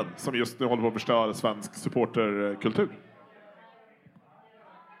idioten som just nu håller på att förstöra svensk supporterkultur.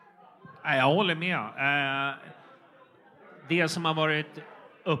 Jag håller med. Det som har varit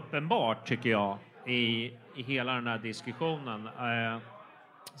uppenbart tycker jag i hela den här diskussionen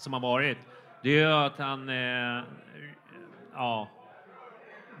som har varit, det är att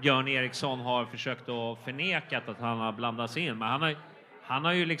Björn Eriksson har försökt att förneka att han har blandats in, men han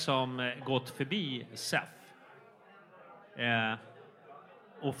har ju liksom gått förbi SEF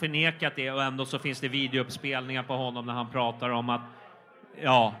och förnekat det, och ändå så finns det videouppspelningar på honom när han pratar om att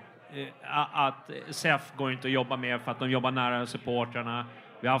SEF går inte att jobba med för att de jobbar nära supportrarna.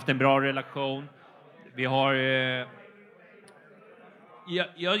 Vi har haft en bra relation. Vi har...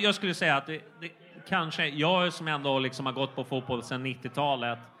 Jag skulle säga att det kanske... Jag som ändå liksom har gått på fotboll sedan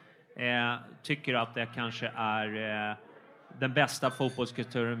 90-talet tycker att det kanske är den bästa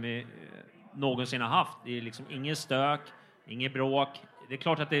fotbollskulturen vi någonsin har haft. Det är liksom ingen stök, ingen bråk. Det är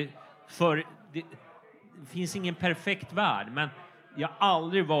klart att det finns ingen perfekt värld, men jag har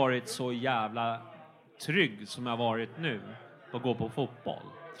aldrig varit så jävla trygg som jag har varit nu på att gå på fotboll.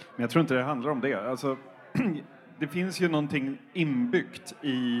 Men jag tror inte det handlar om det. Alltså, det finns ju någonting inbyggt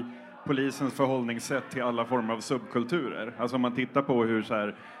i polisens förhållningssätt till alla former av subkulturer. Alltså om man tittar på hur så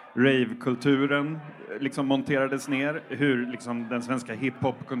här, rave-kulturen liksom monterades ner, hur liksom den svenska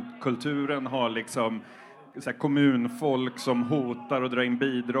hiphop-kulturen har liksom så här kommunfolk som hotar och drar in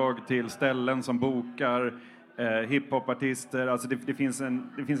bidrag till ställen som bokar hiphopartister. Alltså det finns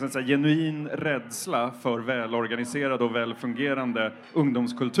en så här genuin rädsla för välorganiserade och välfungerande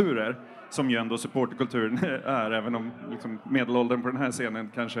ungdomskulturer, som ju ändå supporterkulturen är, även om liksom medelåldern på den här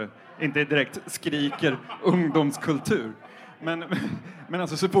scenen kanske inte direkt skriker ungdomskultur. Men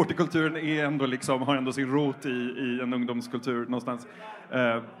alltså supporterkulturen är ändå liksom, har ändå sin rot i en ungdomskultur någonstans.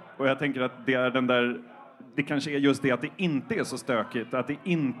 Och jag tänker att det är den där, det kanske är just det att det inte är så stökigt, att det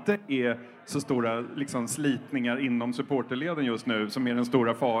inte är så stora liksom slitningar inom supporterleden just nu som är den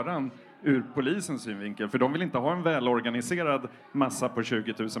stora faran ur polisens synvinkel. För de vill inte ha en välorganiserad massa på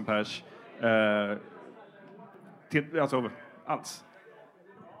 20 000 pers alltså alls.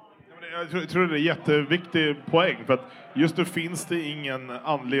 Jag tror det är en jätteviktig poäng, för att just nu finns det ingen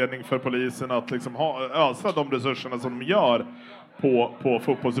anledning för polisen att liksom ösa de resurserna som de gör på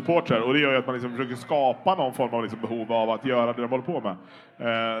fotbollssupportrar, och det gör ju att man liksom försöker skapa någon form av liksom behov av att göra det de håller på med.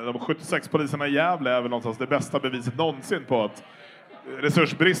 De 76 poliserna i Gävle är väl någonstans det bästa beviset någonsin på att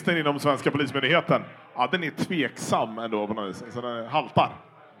resursbristen inom svenska polismyndigheten, ja, den är tveksam ändå på något vis, så den haltar.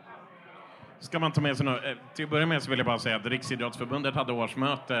 Ska man ta med sig till att börja med så vill jag bara säga att Riksidrottsförbundet hade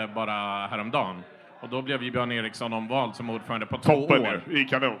årsmöte bara häromdagen. Och då blev ju Björn Eriksson omvald som ordförande på 2 år. I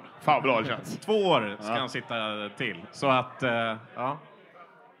kanon. Fan bra det känns. 2 år ska han sitta till. Så att, ja.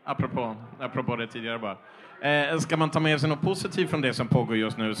 Apropå det tidigare bara. Ska man ta med sig något positivt från det som pågår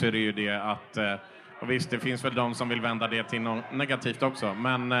just nu, så är det ju det att, och visst det finns väl de som vill vända det till något negativt också,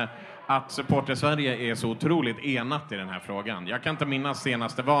 men att Supporter Sverige är så otroligt enat i den här frågan. Jag kan inte minnas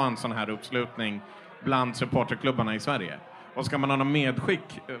senast det var en sån här uppslutning bland supporterklubbarna i Sverige. Och ska man ha någon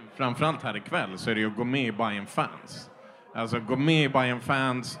medskick, framförallt här ikväll, så är det ju att gå med i Bayern Fans. Alltså gå med i Bayern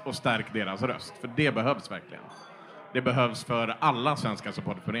Fans och stärk deras röst. För det behövs verkligen. Det behövs för alla svenska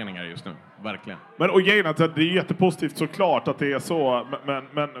supporterföreningar just nu. Verkligen. Men och grejen att det är jättepositivt såklart att det är så.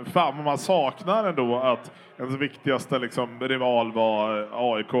 Men fan, man saknar ändå att ens viktigaste liksom, rival var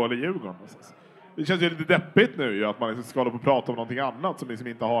AIK eller Djurgården. Det känns ju lite deppigt nu ju, att man liksom ska hålla på och prata om någonting annat som liksom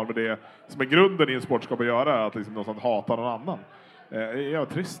inte har med det som är grunden i en sportskap att göra. Att liksom någonstans hata någon annan. Det är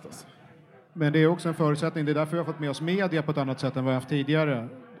trist alltså. Men det är också en förutsättning. Det är därför vi har fått med oss media på ett annat sätt än vad vi haft tidigare.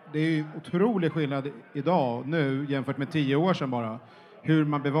 Det är ju otrolig skillnad idag, nu, jämfört med 10 år sedan bara. Hur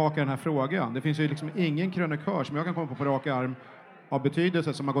man bevakar den här frågan. Det finns ju liksom ingen krönikör som jag kan komma på rak arm av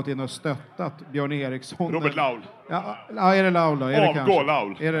betydelse som har gått in och stöttat Björn Eriksson. Robert Laul. Ja, är det Laul då? Avgå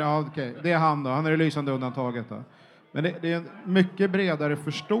Laul. Är det, ja, okej. Det är han då. Han är det lysande undantaget då. Men det är en mycket bredare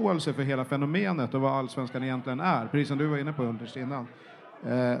förståelse för hela fenomenet och vad allsvenskan egentligen är. Precis som du var inne på Ulrich innan.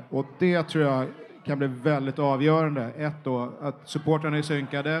 Och det tror jag kan bli väldigt avgörande. Ett då, att supportrarna är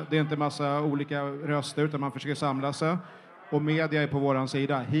synkade. Det är inte massa olika röster utan man försöker samla sig. Och media är på våran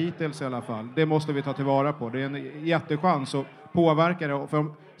sida, hittills i alla fall. Det måste vi ta tillvara på. Det är en jättechans att påverka det. För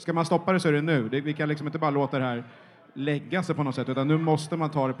ska man stoppa det så är det nu. Vi kan liksom inte bara låta det här lägga sig på något sätt. Utan nu måste man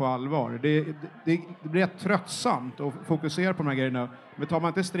ta det på allvar. Det blir tröttsamt att fokusera på de här grejerna. Men tar man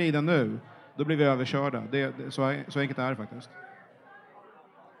inte striden nu, då blir vi överkörda. Så enkelt är det faktiskt.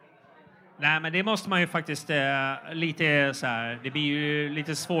 Nej, men det måste man ju faktiskt lite så här. Det blir ju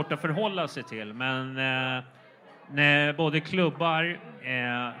lite svårt att förhålla sig till. Men när både klubbar,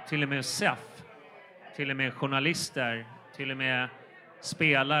 till och med SEF, till och med journalister, till och med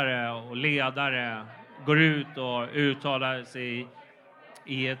spelare och ledare går ut och uttalar sig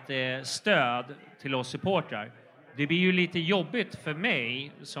i ett stöd till oss supportrar. Det blir ju lite jobbigt för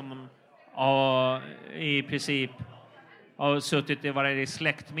mig som i princip har suttit i varje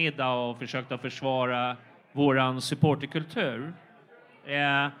släktmiddag och försökt att försvara våran supporterkultur.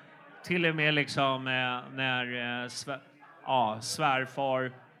 Till och med liksom när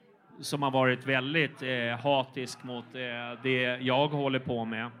svärfar som har varit väldigt hatisk mot det jag håller på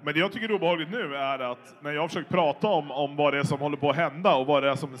med. Men det jag tycker är obehagligt nu är att när jag har försökt prata om vad det är som håller på att hända och vad det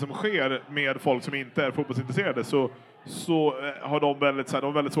är som sker med folk som inte är fotbollsintresserade, så har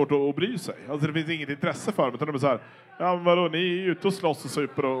de väldigt svårt att bry sig. Alltså det finns inget intresse för dem, utan de är så här, ja men vadå, ni är ute och slåss och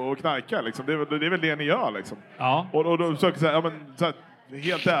super och knarkar liksom. Det är väl det ni gör liksom. Ja. Och då försöker säga, ja men så här,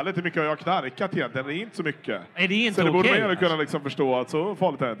 helt ärligt, hur mycket har jag knarkat egentligen? Det är inte så mycket. Nej, det är inte så det borde man ju kunna liksom förstå att så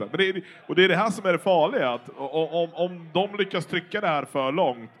farligt är det inte. Men det är det här som är det farliga. Att om de lyckas trycka det här för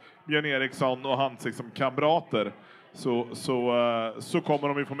långt, Björn Eriksson och hans liksom kamrater, så kommer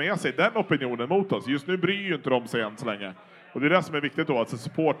de ju få med sig den opinionen mot oss. Just nu bryr ju inte de sig än så länge. Och det är det som är viktigt då. Alltså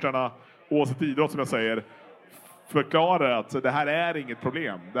supportrarna, oavsett idrott som jag säger, förklarar att det här är inget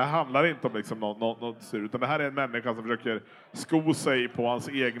problem. Det handlar inte om liksom något styr, utan det här är en människa som försöker sko sig på hans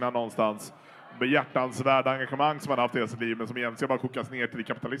egna någonstans behjärtansvärda engagemang som han haft i hela sitt liv, men som egentligen bara kokas ner till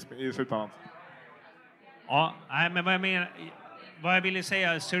kapitalism i slutändan. Ja, nej, men vad jag ville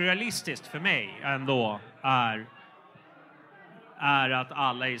säga surrealistiskt för mig ändå är att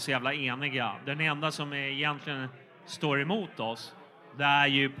alla är så jävla eniga. Den enda som egentligen står emot oss, det är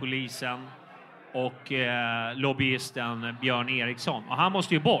ju polisen och lobbyisten Björn Eriksson. Och han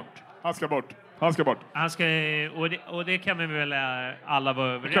måste ju bort. Han ska bort. Han ska bort. Och det kan vi väl alla vara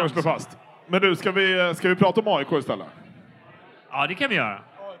överens om. Det kan vi slå fast. Men du, ska vi prata om AIK istället? Ja, det kan vi göra.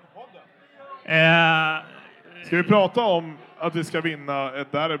 Ska vi prata om att vi ska vinna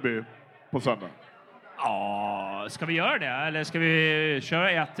ett derby på söndag? Ja, ska vi göra det? Eller ska vi köra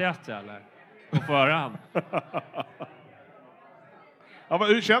 1-1 eller? På förhand. Ja,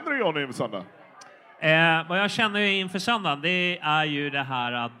 hur känner du Johnny inför söndag? Vad jag känner inför söndag, det är ju det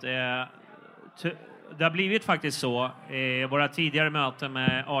här att det har blivit faktiskt så. Våra tidigare möten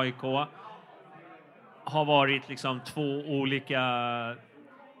med AIK har varit liksom 2 olika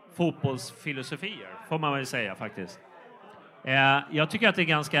fotbollsfilosofier, får man väl säga faktiskt. Jag tycker att det är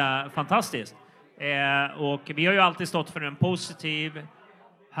ganska fantastiskt. Och vi har ju alltid stått för en positiv,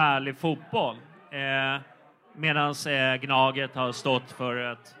 härlig fotboll. Medan Gnaget har stått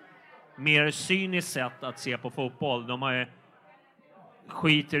för ett mer cyniskt sätt att se på fotboll. De har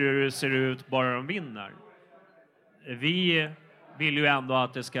skiter hur det ser ut bara de vinner. Vi vill ju ändå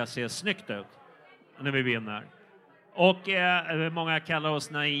att det ska se snyggt ut när vi vinner. Och många kallar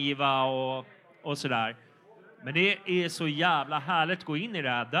oss naiva och sådär. Men det är så jävla härligt att gå in i det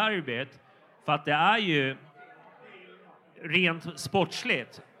här derbyt. För att det är ju rent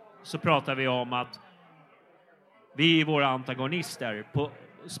sportsligt så pratar vi om att vi är våra antagonister på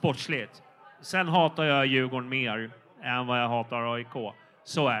sportsligt. Sen hatar jag Djurgården mer än vad jag hatar AIK.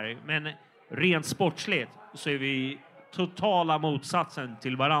 Så är det. Men rent sportsligt så är vi totala motsatsen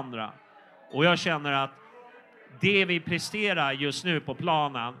till varandra. Och jag känner att det vi presterar just nu på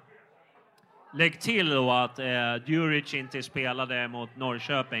planen, lägg till då att Djuric inte spelade mot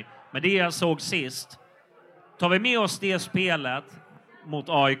Norrköping. Men det jag såg sist, tar vi med oss det spelet mot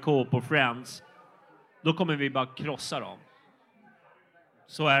AIK på Friends, då kommer vi bara krossa dem.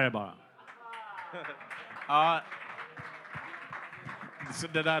 Så är det bara. Ja, så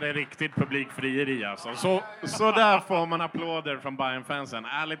det där är riktigt publikfrieri alltså. Så där får man applåder från Bayern-fansen.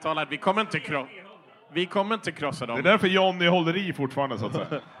 Ärligt talat, vi kommer inte krossa dem. Det är därför Johnny håller i fortfarande så att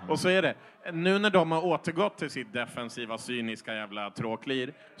säga. Och så är det. Nu när de har återgått till sitt defensiva, cyniska jävla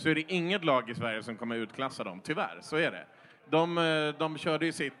tråklir, så är det inget lag i Sverige som kommer utklassa dem. Tyvärr, så är det. De körde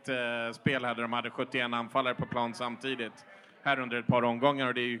ju sitt spel här där de hade 71 anfallare på plan samtidigt. Här under ett par omgångar,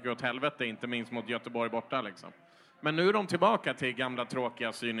 och det gick åt helvete, inte minst mot Göteborg borta liksom. Men nu är de tillbaka till gamla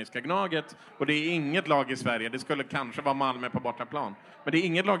tråkiga cyniska Gnaget, och det är inget lag i Sverige, det skulle kanske vara Malmö på bortaplan, men det är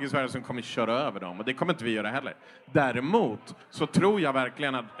inget lag i Sverige som kommer köra över dem, och det kommer inte vi göra heller. Däremot så tror jag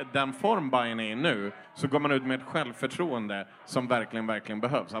verkligen att den form Bayern är i nu, så går man ut med ett självförtroende som verkligen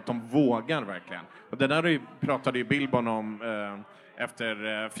behövs, att de vågar verkligen. Och det där pratade ju Billborn om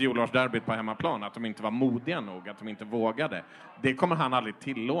efter fjolårsderbyt på hemmaplan, att de inte var modiga nog, att de inte vågade. Det kommer han aldrig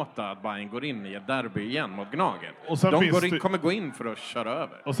tillåta, att Bayern går in i ett derby igen mot Gnaget. Och sen Kommer gå in för att köra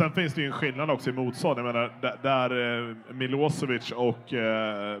över. Och sen finns det ju en skillnad också i motstånd. Jag menar, där Milosevic och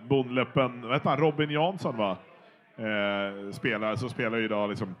Bondleppen, vad heter han, Robin Jansson va? Spelar, så spelar ju idag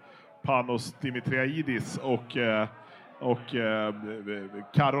liksom Panos Dimitriaidis och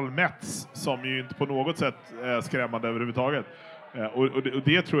Karol Metz, som ju inte på något sätt är skrämmande överhuvudtaget. Och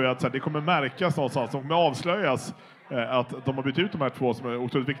det tror jag att det kommer märkas någonstans. De kommer avslöjas att de har bytt ut de här 2 som är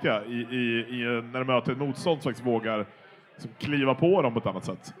otroligt viktiga när de möter ett motstånd som faktiskt vågar kliva på dem på ett annat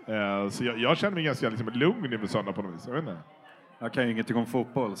sätt. Så jag känner mig ganska lugn inför söndag på något vis. Jag vet inte. Jag kan ju ingenting om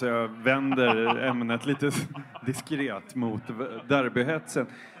fotboll, så jag vänder ämnet lite diskret mot derbyhetsen.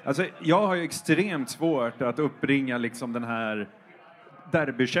 Alltså, jag har ju extremt svårt att uppringa liksom den här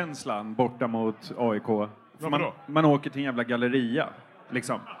derbykänslan borta mot AIK. Man åker till en jävla galleria.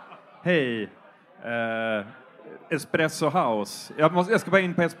 Liksom. Hej, Espresso House. Jag ska bara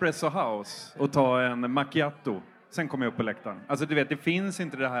in på Espresso House och ta en macchiato. Sen kommer jag upp på läktaren. Alltså du vet, det finns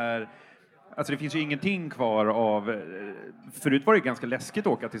inte det här... Alltså det finns ju ingenting kvar av... Förut var det ganska läskigt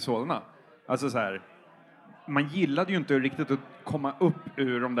att åka till Solna. Alltså så här... Man gillade ju inte riktigt att komma upp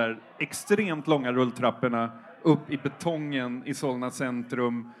ur de där extremt långa rulltrapporna. Upp i betongen i Solna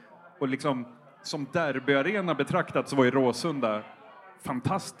centrum. Och liksom... Som derbyarena betraktat så var ju Råsunda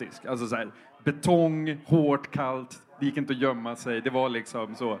fantastisk. Alltså så här, betong, hårt, kallt, det gick inte att gömma sig. Det var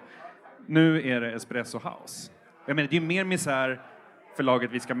liksom så. Nu är det Espresso House. Jag menar, det är mer misär för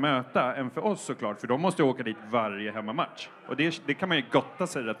laget vi ska möta än för oss såklart. För de måste åka dit varje hemmamatch. Och det kan man ju gotta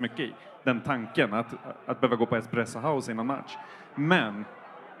sig rätt mycket i. Den tanken att behöva gå på Espresso House innan match. Men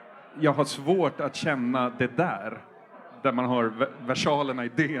jag har svårt att känna det där man har versalerna,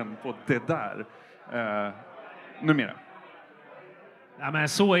 idén på det där numera. Ja, men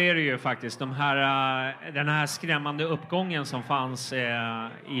så är det ju faktiskt. Den här skrämmande uppgången som fanns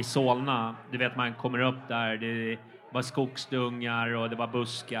i Solna. Du vet, man kommer upp där, det var skogsdungar och det var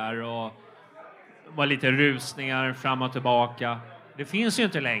buskar och det var lite rusningar fram och tillbaka. Det finns ju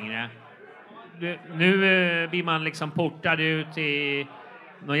inte längre. Nu blir man liksom portad ut i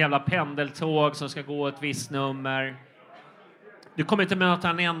någon jävla pendeltåg som ska gå ett visst nummer. Du kommer inte möta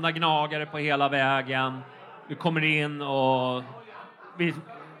en enda gnagare på hela vägen. Du kommer in och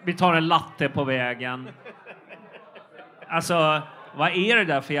vi tar en latte på vägen. Alltså, vad är det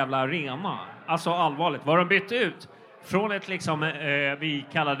där för jävla arena? Alltså allvarligt, vad de bytt ut från ett liksom, vi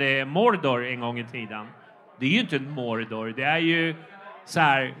kallade Mordor en gång i tiden. Det är ju inte en Mordor, det är ju så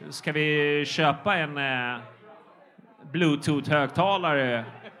här, ska vi köpa en Bluetooth-högtalare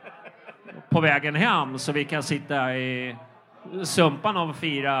på vägen hem så vi kan sitta i sumpan och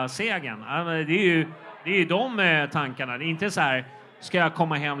fira segern. Det är ju de tankarna. Det är inte så här, ska jag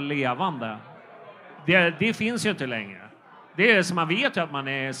komma hem levande? Det finns ju inte längre. Det är som man vet ju att man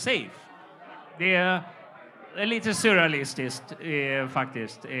är safe. Det är lite surrealistiskt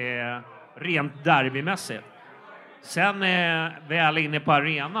faktiskt. Rent derbymässigt. Sen väl inne på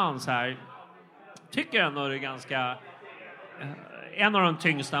arenan så här, tycker jag ändå det är ganska en av de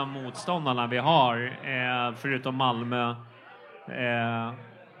tyngsta motståndarna vi har förutom Malmö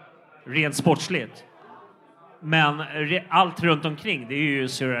rent sportsligt. Men allt runt omkring, det är ju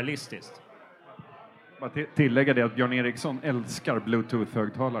surrealistiskt. Bara tillägga det att Björn Eriksson älskar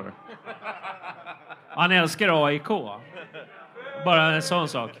Bluetooth-högtalare. Han älskar AIK. Bara en sån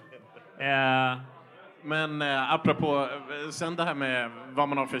sak. Men apropå, sen det här med vad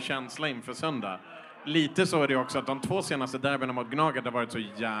man har för känsla inför söndag. Lite så är det också att de 2 senaste derbyna mot Gnaget har varit så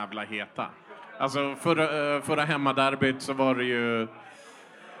jävla heta. Alltså förra hemmaderbyt så var det ju...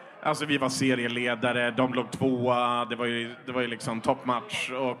 Alltså vi var serieledare, de låg 2:a, det var ju liksom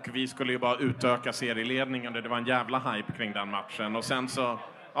toppmatch och vi skulle ju bara utöka serieledningen och det var en jävla hype kring den matchen. Och sen så,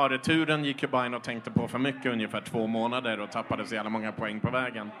 ja, returen gick ju bara in och tänkte på för mycket, ungefär 2 månader och tappade så jävla många poäng på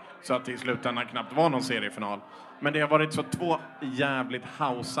vägen. Så att i slutändan knappt var någon seriefinal. Men det har varit så 2 jävligt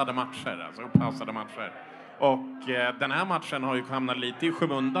hausade matcher, alltså upphausade matcher. Och den här matchen har ju hamnat lite i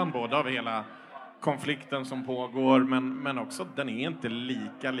skymundan både av hela konflikten som pågår, men också den är inte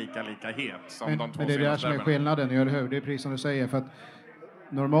lika het som de 2 men det är det som är skillnaden, eller hur? Det är precis som du säger, för att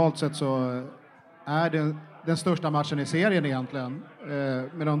normalt sett så är det den största matchen i serien egentligen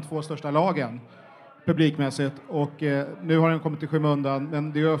med de 2 största lagen publikmässigt, och nu har den kommit till skymundan,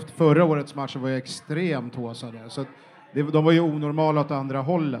 men det är ju förra årets matcher var ju extremt håsade, så att de var ju onormala åt andra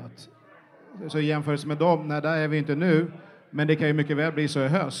hållet. Så i jämförelse med dem, nej, där är vi inte nu, men det kan ju mycket väl bli så i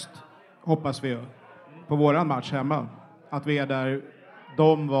höst. Hoppas vi ju på våran match hemma att vi är där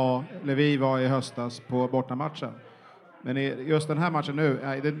vi var i höstas på bortamatchen. Men just den här matchen nu,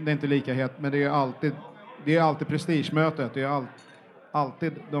 det är inte lika het, men det är alltid prestigemötet. Det är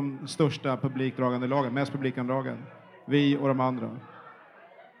alltid de största publikdragande lagen, mest publikandragen. Vi och de andra.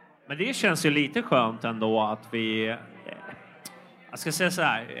 Men det känns ju lite skönt ändå att vi... Jag ska säga så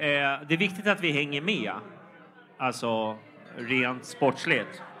här, det är viktigt att vi hänger med. Alltså rent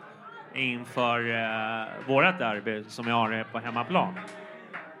sportsligt. Inför vårat derby som vi har på hemmaplan.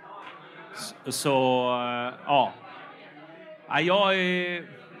 Så ja. Jag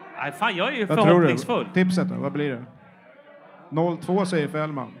är ju förhoppningsfull. Tipset då, vad blir det? 0-2 säger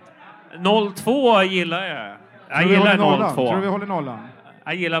Fällman. 0-2 gillar jag. Jag gillar 0-2. Tror du vi håller nollan?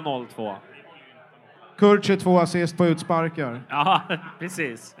 Jag gillar 0-2. Kurtje 2 assist på utsparkar. Ja,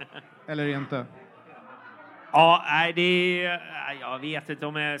 precis. Eller inte? Ja, nej, jag vet inte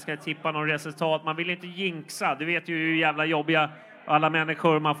om jag ska tippa någon resultat. Man vill inte jinxa. Du vet ju hur jävla jobbiga alla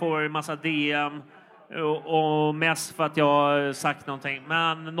människor. Man får en massa DM. Och mest för att jag har sagt någonting.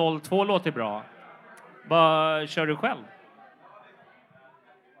 Men 0-2 låter bra. Vad kör du själv?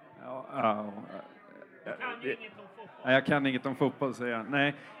 Jag kan inget om fotboll, säger jag.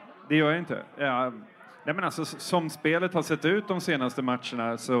 Nej, det gör jag inte. Nej, men alltså, som spelet har sett ut de senaste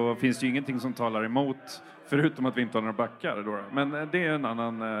matcherna så finns det ju ingenting som talar emot, förutom att vi inte har några backar då. Men det är en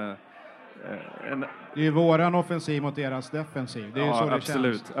annan... Det är våran offensiv mot deras defensiv. Det är så det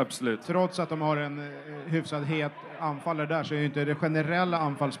absolut, känns. Absolut. Trots att de har en hyfsad het anfallare där, så är ju inte det generella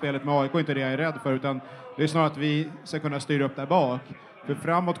anfallsspelet med AIK inte det jag är rädd för, utan det är snarare att vi ska kunna styra upp där bak. För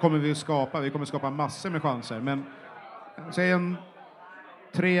framåt kommer vi kommer skapa massor med chanser. Men säg en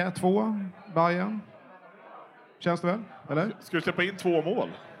 3-2 Bayern. Känns det väl? Eller? Ska du släppa in 2 mål?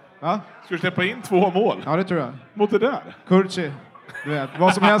 Ja? Ska du släppa in 2 mål? Ja, det tror jag. Mot det där? Kurci. Du vet,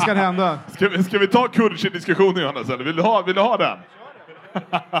 vad som helst kan hända. Ska vi ta Kurci-diskussionen, Johannes? Eller vill du ha den?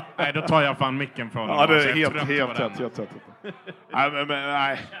 Nej, då tar jag fan micken från honom. Ja, det är helt rätt.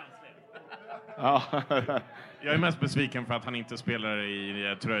 Nej. Ja. Jag är mest besviken för att han inte spelar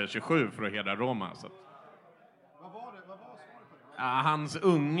i tröja 27 för att hedra Roma. Så. Hans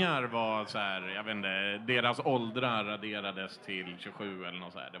ungar var så här, jag vet inte, deras åldrar raderades till 27 eller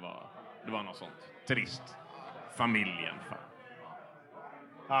något så här. Det var något sånt. Trist. Familjen. Fan.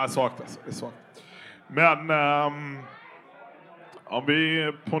 Ja, svagt alltså. Det är svagt. Men om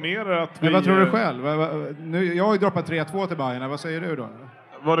vi ponerar att vi... Men vad tror du själv? Nu, jag har ju droppat 3-2 till Bayern. Vad säger du då?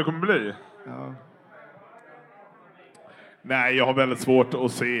 Vad det kommer bli? Ja. Nej, jag har väldigt svårt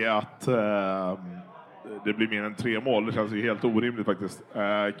att se att det blir mer än 3 mål. Det känns ju helt orimligt faktiskt.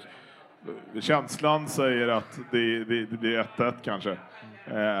 Känslan säger att det blir 1-1 kanske.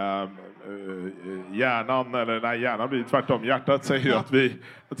 Hjärnan blir tvärtom. Hjärtat säger ju att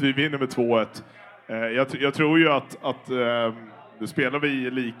vi vinner med 2-1. Jag tror ju att spelar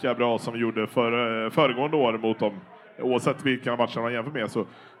vi lika bra som vi gjorde föregående år mot dem, oavsett vilka matcher man jämför med,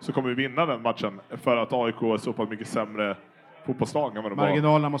 så kommer vi vinna den matchen för att AIK är så pass mycket sämre fotbollslag än vad de var.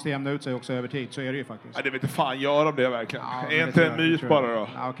 Marginalerna måste jämna ut sig också över tid, så är det ju faktiskt. Nej, det vet inte fan, gör de det verkligen? Ja, är inte en myt bara då?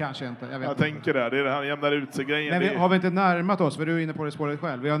 Ja, kanske inte. Jag tänker det. Det är det här jämnar ut sig grejen. Men har vi inte närmat oss, för du är inne på det spåret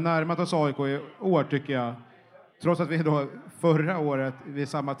själv. Vi har närmat oss AIK i år, tycker jag. Trots att vi då förra året vid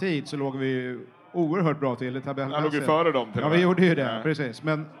samma tid så låg vi oerhört bra till i tabellen. Jag låg ju före dem till. Ja, vi gjorde ju det, precis.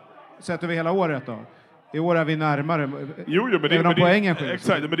 Men sätter vi hela året då? I år är vi närmare. Men poängen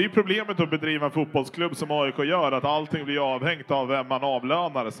exakt, men det är problemet att bedriva en fotbollsklubb som AIK gör, att allting blir avhängt av vem man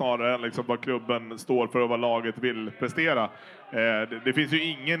avlönar snarare än liksom vad klubben står för och vad laget vill prestera. Det finns ju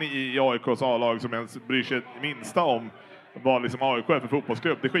ingen i AIKs A-lag som ens bryr sig minsta om vad liksom AIK är för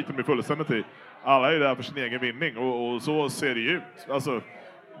fotbollsklubb. Det skiter de fullständigt i. Alla är där för sin egen vinning och så ser det ju ut. Alltså,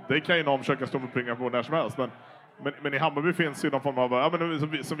 det kan ju någon försöka stå och pringa på när som helst, men i Hammarby finns ju någon form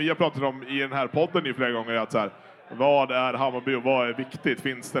av, som vi har pratat om i den här podden ju flera gånger, att så här, vad är Hammarby och vad är viktigt?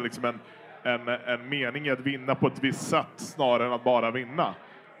 Finns det liksom en mening i att vinna på ett visst sätt snarare än att bara vinna?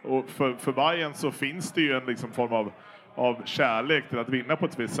 Och för Bayern så finns det ju en liksom form av kärlek till att vinna på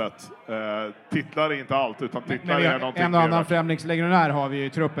ett visst sätt. Titlar är inte allt, utan titlar är någonting. En och annan främlingslegionär har vi i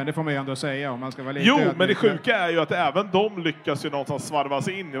truppen, det får man ju ändå säga om man ska vara lite. Jo, men det sjuka är ju att även de lyckas ju någonstans svarvas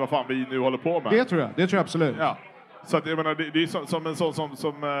in i vad fan vi nu håller på med. Det tror jag absolut. Ja. Så att, jag menar, det är som en sån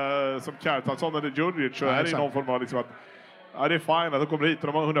som Kjartansson eller Djurdjic, så är det ju någon form av liksom att det är fine att de kommer hit och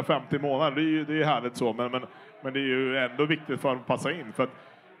de har 150 månader. Det är ju härligt så, men det är ju ändå viktigt för dem att passa in. För att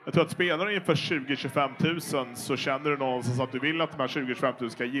jag tror att spelar du inför 20-25 000 så känner du någonstans att du vill att de här 20-25 000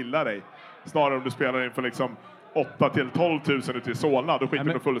 ska gilla dig. Snarare om du spelar inför liksom 8-12 000 ute i Solna, då skiter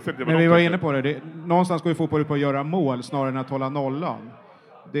du fullständigt. Men vi var inne på det. Någonstans går ju fotboll ut på att göra mål snarare än att hålla nollan.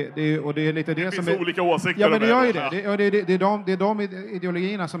 Det är lite det som finns olika åsikter. Ja, men det gör ju det. Det är de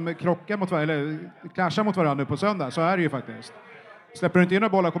ideologierna som krockar mot varandra, eller clashar mot varandra nu på söndag. Så är det ju faktiskt. Släpper du inte in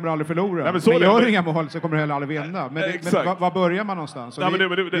några bollar kommer du aldrig förlora. Nej, men gör inga mål så kommer du heller aldrig vinna. Men var börjar man någonstans?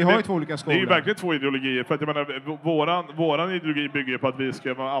 Vi har ju två olika skolor. Det är ju verkligen två ideologier. För att jag menar, våran ideologi bygger på att vi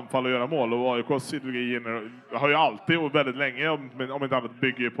ska anfalla och göra mål. Och AIKs ideologi har ju alltid och väldigt länge, om inte annat,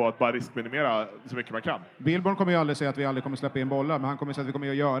 bygger på att bara riskminimera så mycket man kan. Billborn kommer ju aldrig säga att vi aldrig kommer släppa in bollar. Men han kommer säga att vi kommer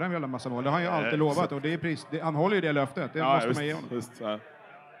att göra en jävla massa mål. Det har han ju alltid lovat. Och han håller ju det löftet. Det måste man ge honom.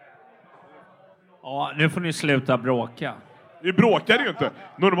 Ja, nu får ni sluta bråka. Vi bråkar ju inte.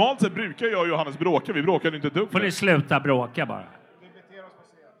 Normalt sett brukar jag och Johannes bråka. Vi bråkar inte ett dugg. Får ni sluta bråka bara.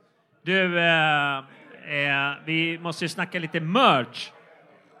 Du, vi måste ju snacka lite merch.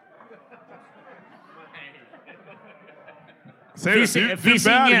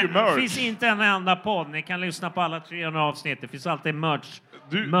 Finns inte en enda podd. Ni kan lyssna på alla 300 avsnitt. Det finns alltid merch.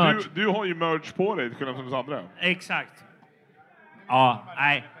 Du har ju merch på dig, skillnad från oss andra. Exakt. Ja,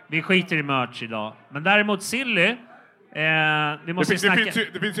 nej. Vi skiter i merch idag. Men däremot Silly... vi måste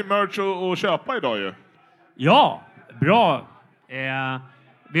det finns ju merch att köpa idag ju. Ja, bra.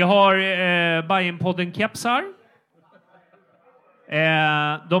 Vi har Bajenpodden kepsar.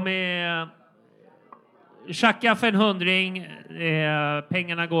 De är tjacka för 100.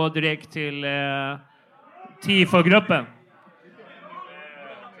 Pengarna går direkt till TIFO-gruppen.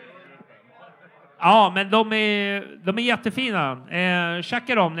 Ja, men de är jättefina.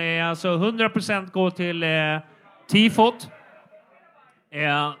 Tjacka dem. Det är alltså 100% går till Tifot.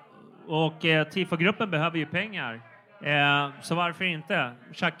 Och Tifo-gruppen behöver ju pengar. Så varför inte?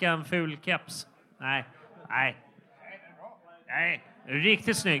 Tjacka en ful keps. Nej.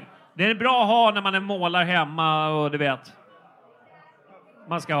 Riktigt snygg. Det är bra att ha när man är målar hemma och du vet.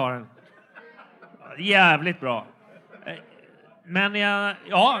 Man ska ha den. Jävligt bra. Men jag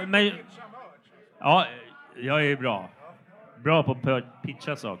är bra. Bra på att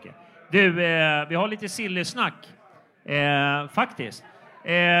pitcha saker. Du, vi har lite sillesnack. Faktiskt.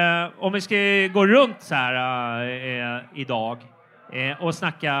 Om vi ska gå runt så här idag och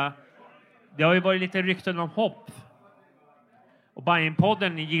snacka. Det har ju varit lite rykten om hopp. Och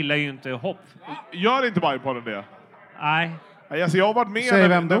Bajenpodden gillar ju inte hopp. Gör inte Bajenpodden det? Nej. Alltså jag har varit med Säg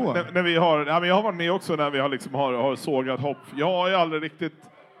vem då? När vi har, ja, men jag har varit med också när vi har liksom har sågat hopp. Jag har aldrig riktigt.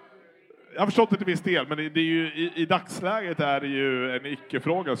 Jag har förstått det till viss del, men det är ju i dagsläget är det ju en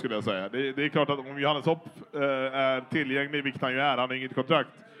icke-fråga skulle jag säga. Det är klart att om Johannes Hopp är tillgänglig, vilket han ju är, han har inget kontrakt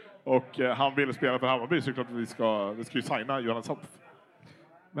och han vill spela för Hammarby, så är det klart att vi ska ju signa Johannes Hopp.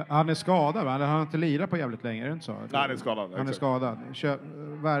 Men han är skadad, va? Han har inte lirat på jävligt länge, är det inte så? Nej, han är skadad. Han är skadad.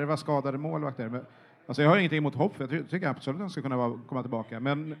 Värva skadade målvakter. Men, alltså jag har ingenting emot Hopp, jag tycker absolut att han ska kunna komma tillbaka.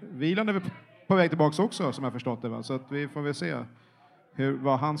 Men Wieland är på väg tillbaka också, som jag förstått det, va? Så att vi får väl se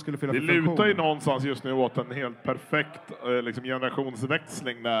vad han skulle fylla för funktion. Det lutar ju någonstans just nu åt en helt perfekt liksom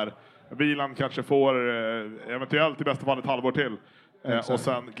generationsväxling där Wieland kanske får eventuellt i bästa fall ett halvår till. Och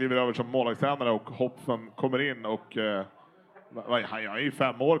sen kliver över som målvaktstränare och Hoppen kommer in och han är ju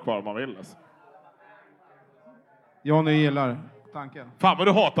 5 år kvar om man vill. Alltså. Johnny gillar tanken. Fan vad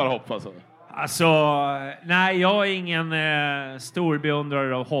du hatar Hopp alltså. Alltså, nej, jag är ingen stor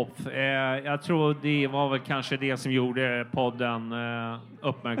beundrare av hopp. Jag tror det var väl kanske det som gjorde podden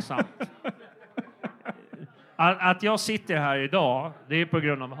uppmärksam. Att jag sitter här idag, det är på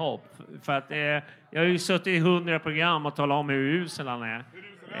grund av hopp. För att jag har ju suttit i 100 program och talat om hur usel han är.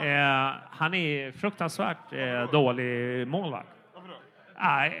 Han är fruktansvärt dålig målvakt.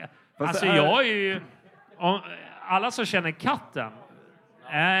 Nej, alltså jag är ju... Alla som känner katten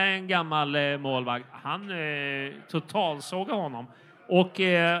är en gammal målvakt. Han totalsågar honom. Och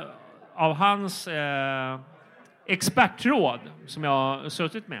av hans expertråd som jag har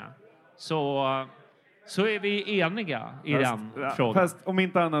suttit med så är vi eniga i den frågan. Fast om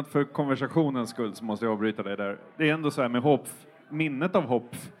inte annat för konversationens skull så måste jag avbryta det där. Det är ändå så här med Hopp. Minnet av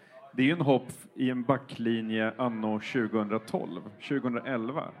Hopp, det är ju en Hopp i en backlinje anno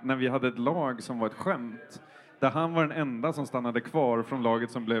 2011. När vi hade ett lag som var ett skämt. Där han var den enda som stannade kvar från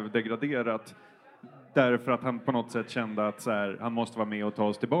laget som blev degraderat. Därför att han på något sätt kände att så här, han måste vara med och ta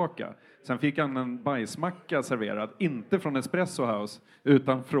oss tillbaka. Sen fick han en bajsmacka serverad. Inte från Espresso House.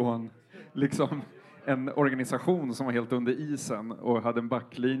 Utan från liksom en organisation som var helt under isen. Och hade en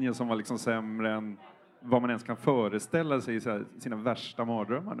backlinje som var liksom sämre än vad man ens kan föreställa sig i sina värsta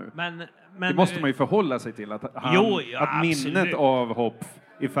mardrömmar nu. Men, det måste man ju förhålla sig till. Att minnet av Hopp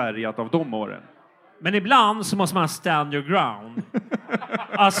är färgat av de åren. Men ibland så måste man stand your ground.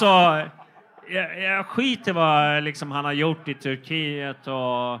 Alltså, jag skiter vad liksom han har gjort i Turkiet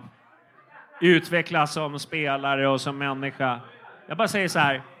och utvecklas som spelare och som människa. Jag bara säger så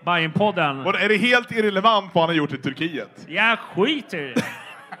här, Bajenpodden. Är det helt irrelevant vad han har gjort i Turkiet? Jag skiter i det.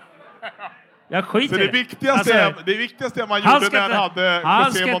 Jag skiter så det viktigaste man gjorde när han hade...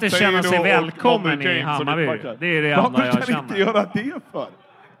 Han ska inte känna sig välkommen i Hammarby. Det är det enda jag känner. Varför kan inte göra det för?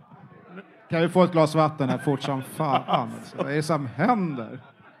 Kan vi få ett glas vatten här fort som fan? Vad är det som händer?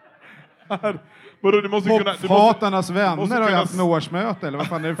 Hopphatarnas vänner har ju haft en årsmöte, eller vad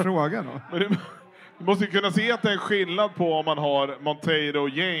fan är det frågan då? Du måste ju kunna se att det är en skillnad på om man har Monteiro och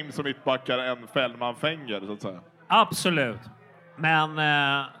James som mittbackar än Fällman Fenger, så att säga. Absolut. Men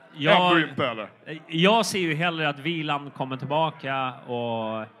jag ser ju hellre att Wieland kommer tillbaka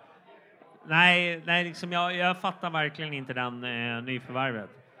och... Nej, liksom jag fattar verkligen inte den nyförvärvet.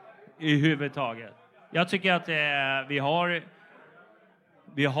 I huvudtaget. Jag tycker att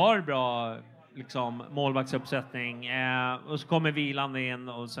vi har bra liksom, målvaktsuppsättning och så kommer Wieland in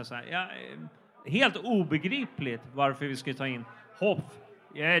och så här. Helt obegripligt varför vi ska ta in Hopp.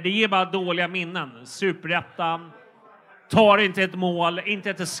 Det ger bara dåliga minnen. Superettan. Tar inte ett mål, inte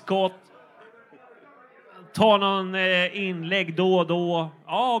ett skott. Tar någon inlägg då och då.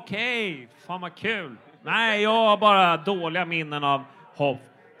 Okej. Fan vad kul. Nej, jag har bara dåliga minnen av Hopp.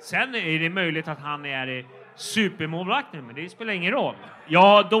 Sen är det möjligt att han är supermålvakt nu, men det spelar ingen roll. Jag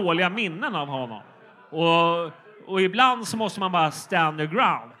har dåliga minnen av honom. Och ibland så måste man bara stand the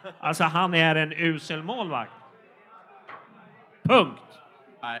ground. Alltså han är en usel målvakt. Punkt.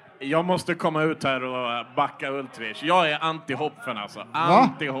 Jag måste komma ut här och backa Ultrich. Jag är anti-Hopfen alltså.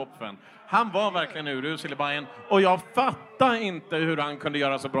 Anti-Hopfen. Han var verkligen urusel i Bayern. Och jag fattar inte hur han kunde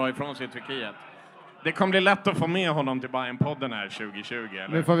göra så bra ifrån sig i Turkiet. Det kommer bli lätt att få med honom till Bayern-podden här 2020. Eller?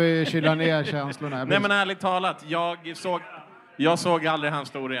 Nu får vi kyla ner känslorna. Nej, men ärligt talat, jag såg aldrig hans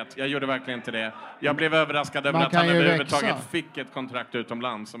storhet. Jag gjorde verkligen inte det. Jag blev överraskad över att han överhuvudtaget fick ett kontrakt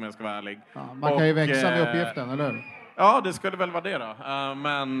utomlands, om jag ska vara ärlig. Ja, man kan ju växa med uppgiften, eller hur? Ja, det skulle väl vara det då.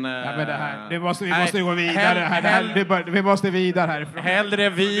 Men det här, vi måste gå vidare. Vi måste vidare härifrån. Hellre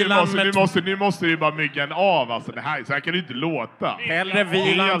vilan nu måste ju bara myggan av. Alltså, det här kan ju inte låta. Hellre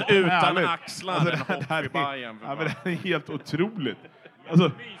vilan utan axlar än hopp i Bayern. Ja, men det är helt otroligt.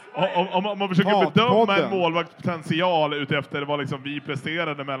 Alltså, om man försöker bedöma en målvakts potential utefter vad liksom vi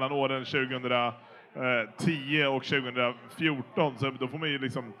presterade mellan åren 2010 och 2014, så då får man ju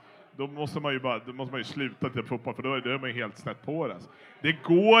liksom... Då måste man ju sluta till fotboll, för då är man ju helt snett på det. Det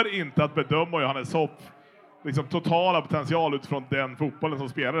går inte att bedöma Johannes Hopp liksom totala potential utifrån den fotbollen som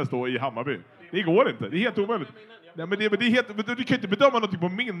spelades då i Hammarby. Det går inte. Det är helt omöjligt. Nej, men det är helt, du kan ju inte bedöma något på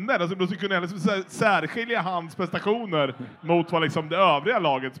minnen. Alltså, du skulle kunna liksom särskilja hans prestationer mot vad liksom det övriga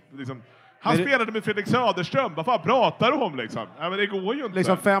laget liksom. Han spelade med Fredrik Söderström. Vad fan pratar du om liksom? Ja, men det går ju inte.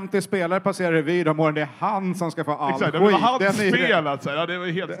 Liksom 50 spelare passerar revy de åren. Det är han som ska få all skit. Det var hans spel alltså. Ja, det var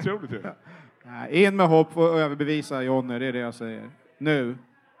helt otroligt ju. In med Hopp och överbevisa Jonny. Det är det jag säger. Nu.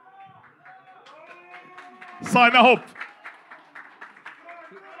 Signa Hopp!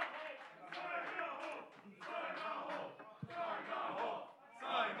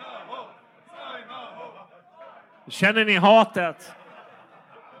 Känner ni hatet?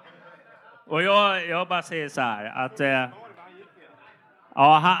 Och jag bara säger så här att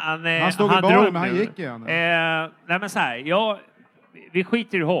han stod i baren, men han gick igen. Nej, men så här, vi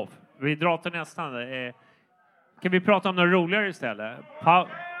skiter i Hoff. Vi drar till nästan. Kan vi prata om något roligare istället?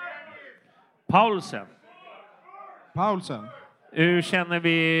 Paulsen. Hur känner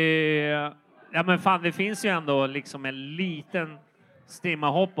vi? Ja, men fan, det finns ju ändå liksom en liten stimma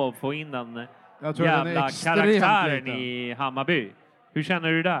hopp av att få in den jävla karaktären i Hammarby. Hur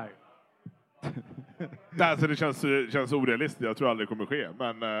känner du där? Alltså, det känns orealistiskt. Jag tror aldrig det kommer ske.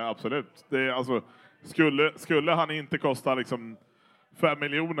 Men absolut. Det, alltså, skulle han inte kosta liksom 5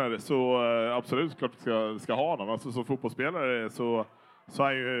 miljoner, så absolut klart ska ha honom. Alltså, som fotbollsspelare så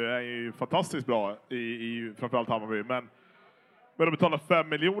är han ju fantastiskt bra i framförallt Hammarby. Men att betala 5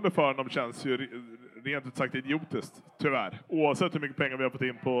 miljoner för honom känns ju rent ut sagt idiotiskt, tyvärr. Oavsett hur mycket pengar vi har fått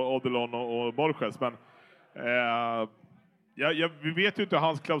in på Odilon och Borges. Men vi vet ju inte hur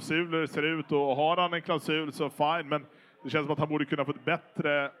hans klausuler ser ut, och har han en klausul så fine, men det känns som att han borde kunna få ett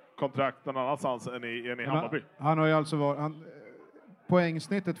bättre kontrakt någon annanstans än i Hammarby. Han har ju alltså varit...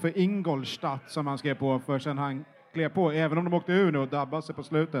 Poängsnittet för Ingolstadt som han skrev på för sen han klev på, även om de åkte ur nu och dabbade sig på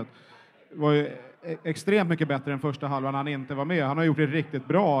slutet, var ju extremt mycket bättre än första halvan han inte var med. Han har gjort det riktigt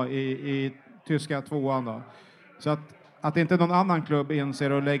bra i tyska tvåan då. Så att inte någon annan klubb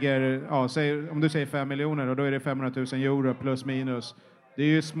inser och lägger, om du säger 5 miljoner, och då är det 500 000 euro plus minus. Det är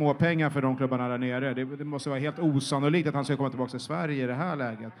ju små pengar för de klubbarna där nere. Det måste vara helt osannolikt att han ska komma tillbaka till Sverige i det här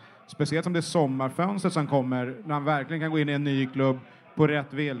läget. Speciellt som det är sommarfönstret som kommer, när han verkligen kan gå in i en ny klubb på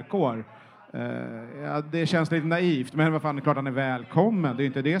rätt villkor. Det känns lite naivt, men vad fan, det är klart han är välkommen. Det är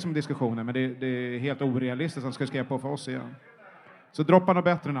inte det som är diskussionen, men det är helt orealistiskt att han ska skriva på för oss igen. Så droppa något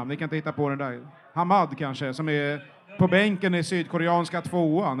bättre namn. Ni kan inte hitta på den där. Hamad kanske, som är på bänken i sydkoreanska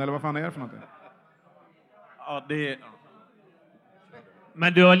tvåan, eller vad fan är det för någonting? Ja, det...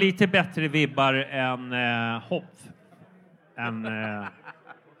 Men du har lite bättre vibbar än Hopp.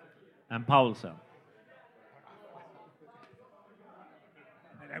 Än Paulsen.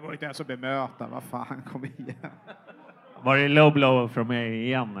 Det går inte ens att bemöta. Vad fan, kom igen. Var det low blow från mig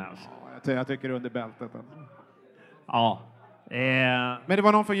igen? Alltså? Ja, jag tycker under bältet. Alltså. Ja. Men det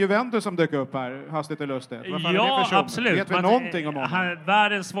var någon från Juventus som dök upp här, hastigt och lustigt. Ja, absolut. Vet vi någonting om honom? Han är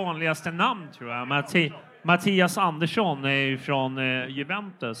världens vanligaste namn, tror jag. Mattias är från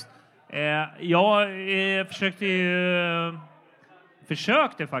Juventus. Jag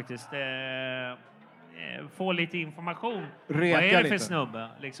försökte faktiskt få lite information. Vad är det för snubbe?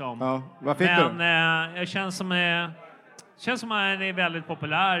 Liksom. Ja, vad fick du? Men jag känns som han är väldigt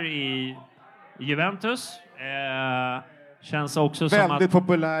populär i Juventus. Känns också väldigt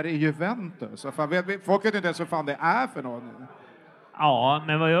populär i Juventus. Folk vet inte ens vad fan det är för någon. Ja,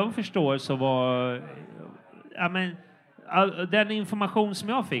 men vad jag förstår så var... Ja, men, den information som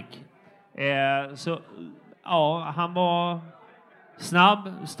jag fick. Han var snabb,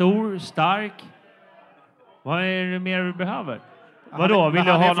 stor, stark. Vad är det mer du behöver? Vadå? Vill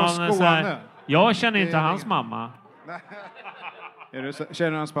du ha någon så här... Jag känner inte hans mamma.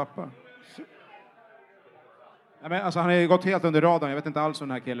 Känner du hans pappa? Ja, men alltså, han har ju gått helt under radarn. Jag vet inte alls vem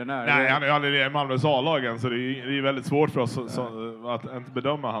den här killen är. Nej, han är ju aldrig i Malmös A-lagen, så det är väldigt svårt för oss att inte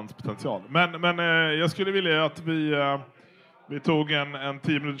bedöma hans potential. Men jag skulle vilja att vi tog en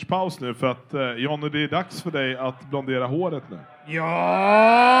 10 minuters paus nu, för att Johnny, det är dags för dig att blondera håret nu. Ja!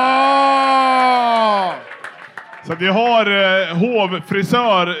 Så vi har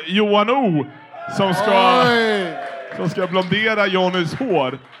hovfrisör Johan O som ska blondera Johnnys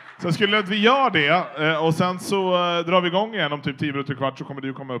hår. Så skulle att vi gör det och sen så drar vi igång igen om typ 10 minuter kvart, så kommer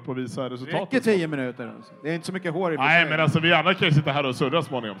du komma upp och visa resultatet. Det räcker 10 minuter. Alltså. Det är inte så mycket hår i. Nej, men alltså vi andra kan ju sitta här och surra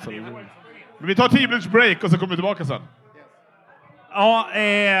småningom. Så vi tar 10 minuters break och så kommer vi tillbaka sen. Ja,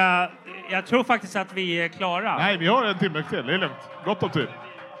 jag tror faktiskt att vi är klara. Nej, vi har en timme till. Det är lugnt. Gott om tid.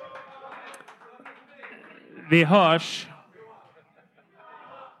 Vi hörs.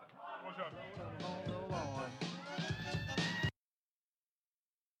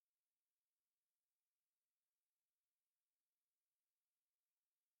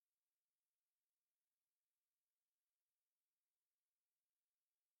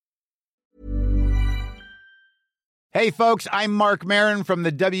 Hey, folks, I'm Mark Maron from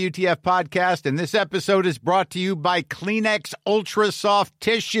the WTF Podcast, and this episode is brought to you by Kleenex Ultra Soft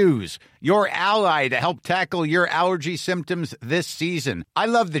Tissues, your ally to help tackle your allergy symptoms this season. I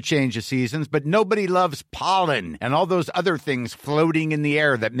love the change of seasons, but nobody loves pollen and all those other things floating in the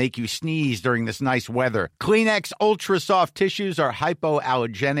air that make you sneeze during this nice weather. Kleenex Ultra Soft Tissues are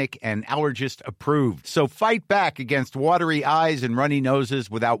hypoallergenic and allergist approved, so fight back against watery eyes and runny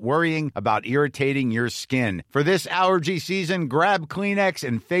noses without worrying about irritating your skin. For this allergy season, grab Kleenex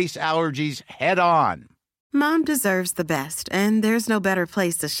and face allergies head on. Mom deserves the best, and there's no better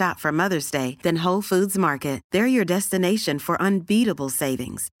place to shop for Mother's Day than Whole Foods Market. They're your destination for unbeatable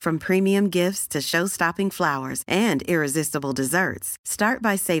savings, from premium gifts to show-stopping flowers and irresistible desserts. Start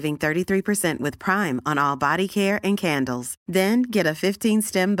by saving 33% with Prime on all body care and candles. Then get a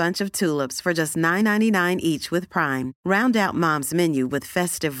 15-stem bunch of tulips for just $9.99 each with Prime. Round out Mom's menu with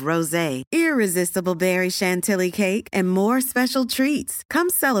festive rosé, irresistible berry chantilly cake, and more special treats. Come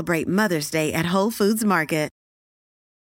celebrate Mother's Day at Whole Foods Market.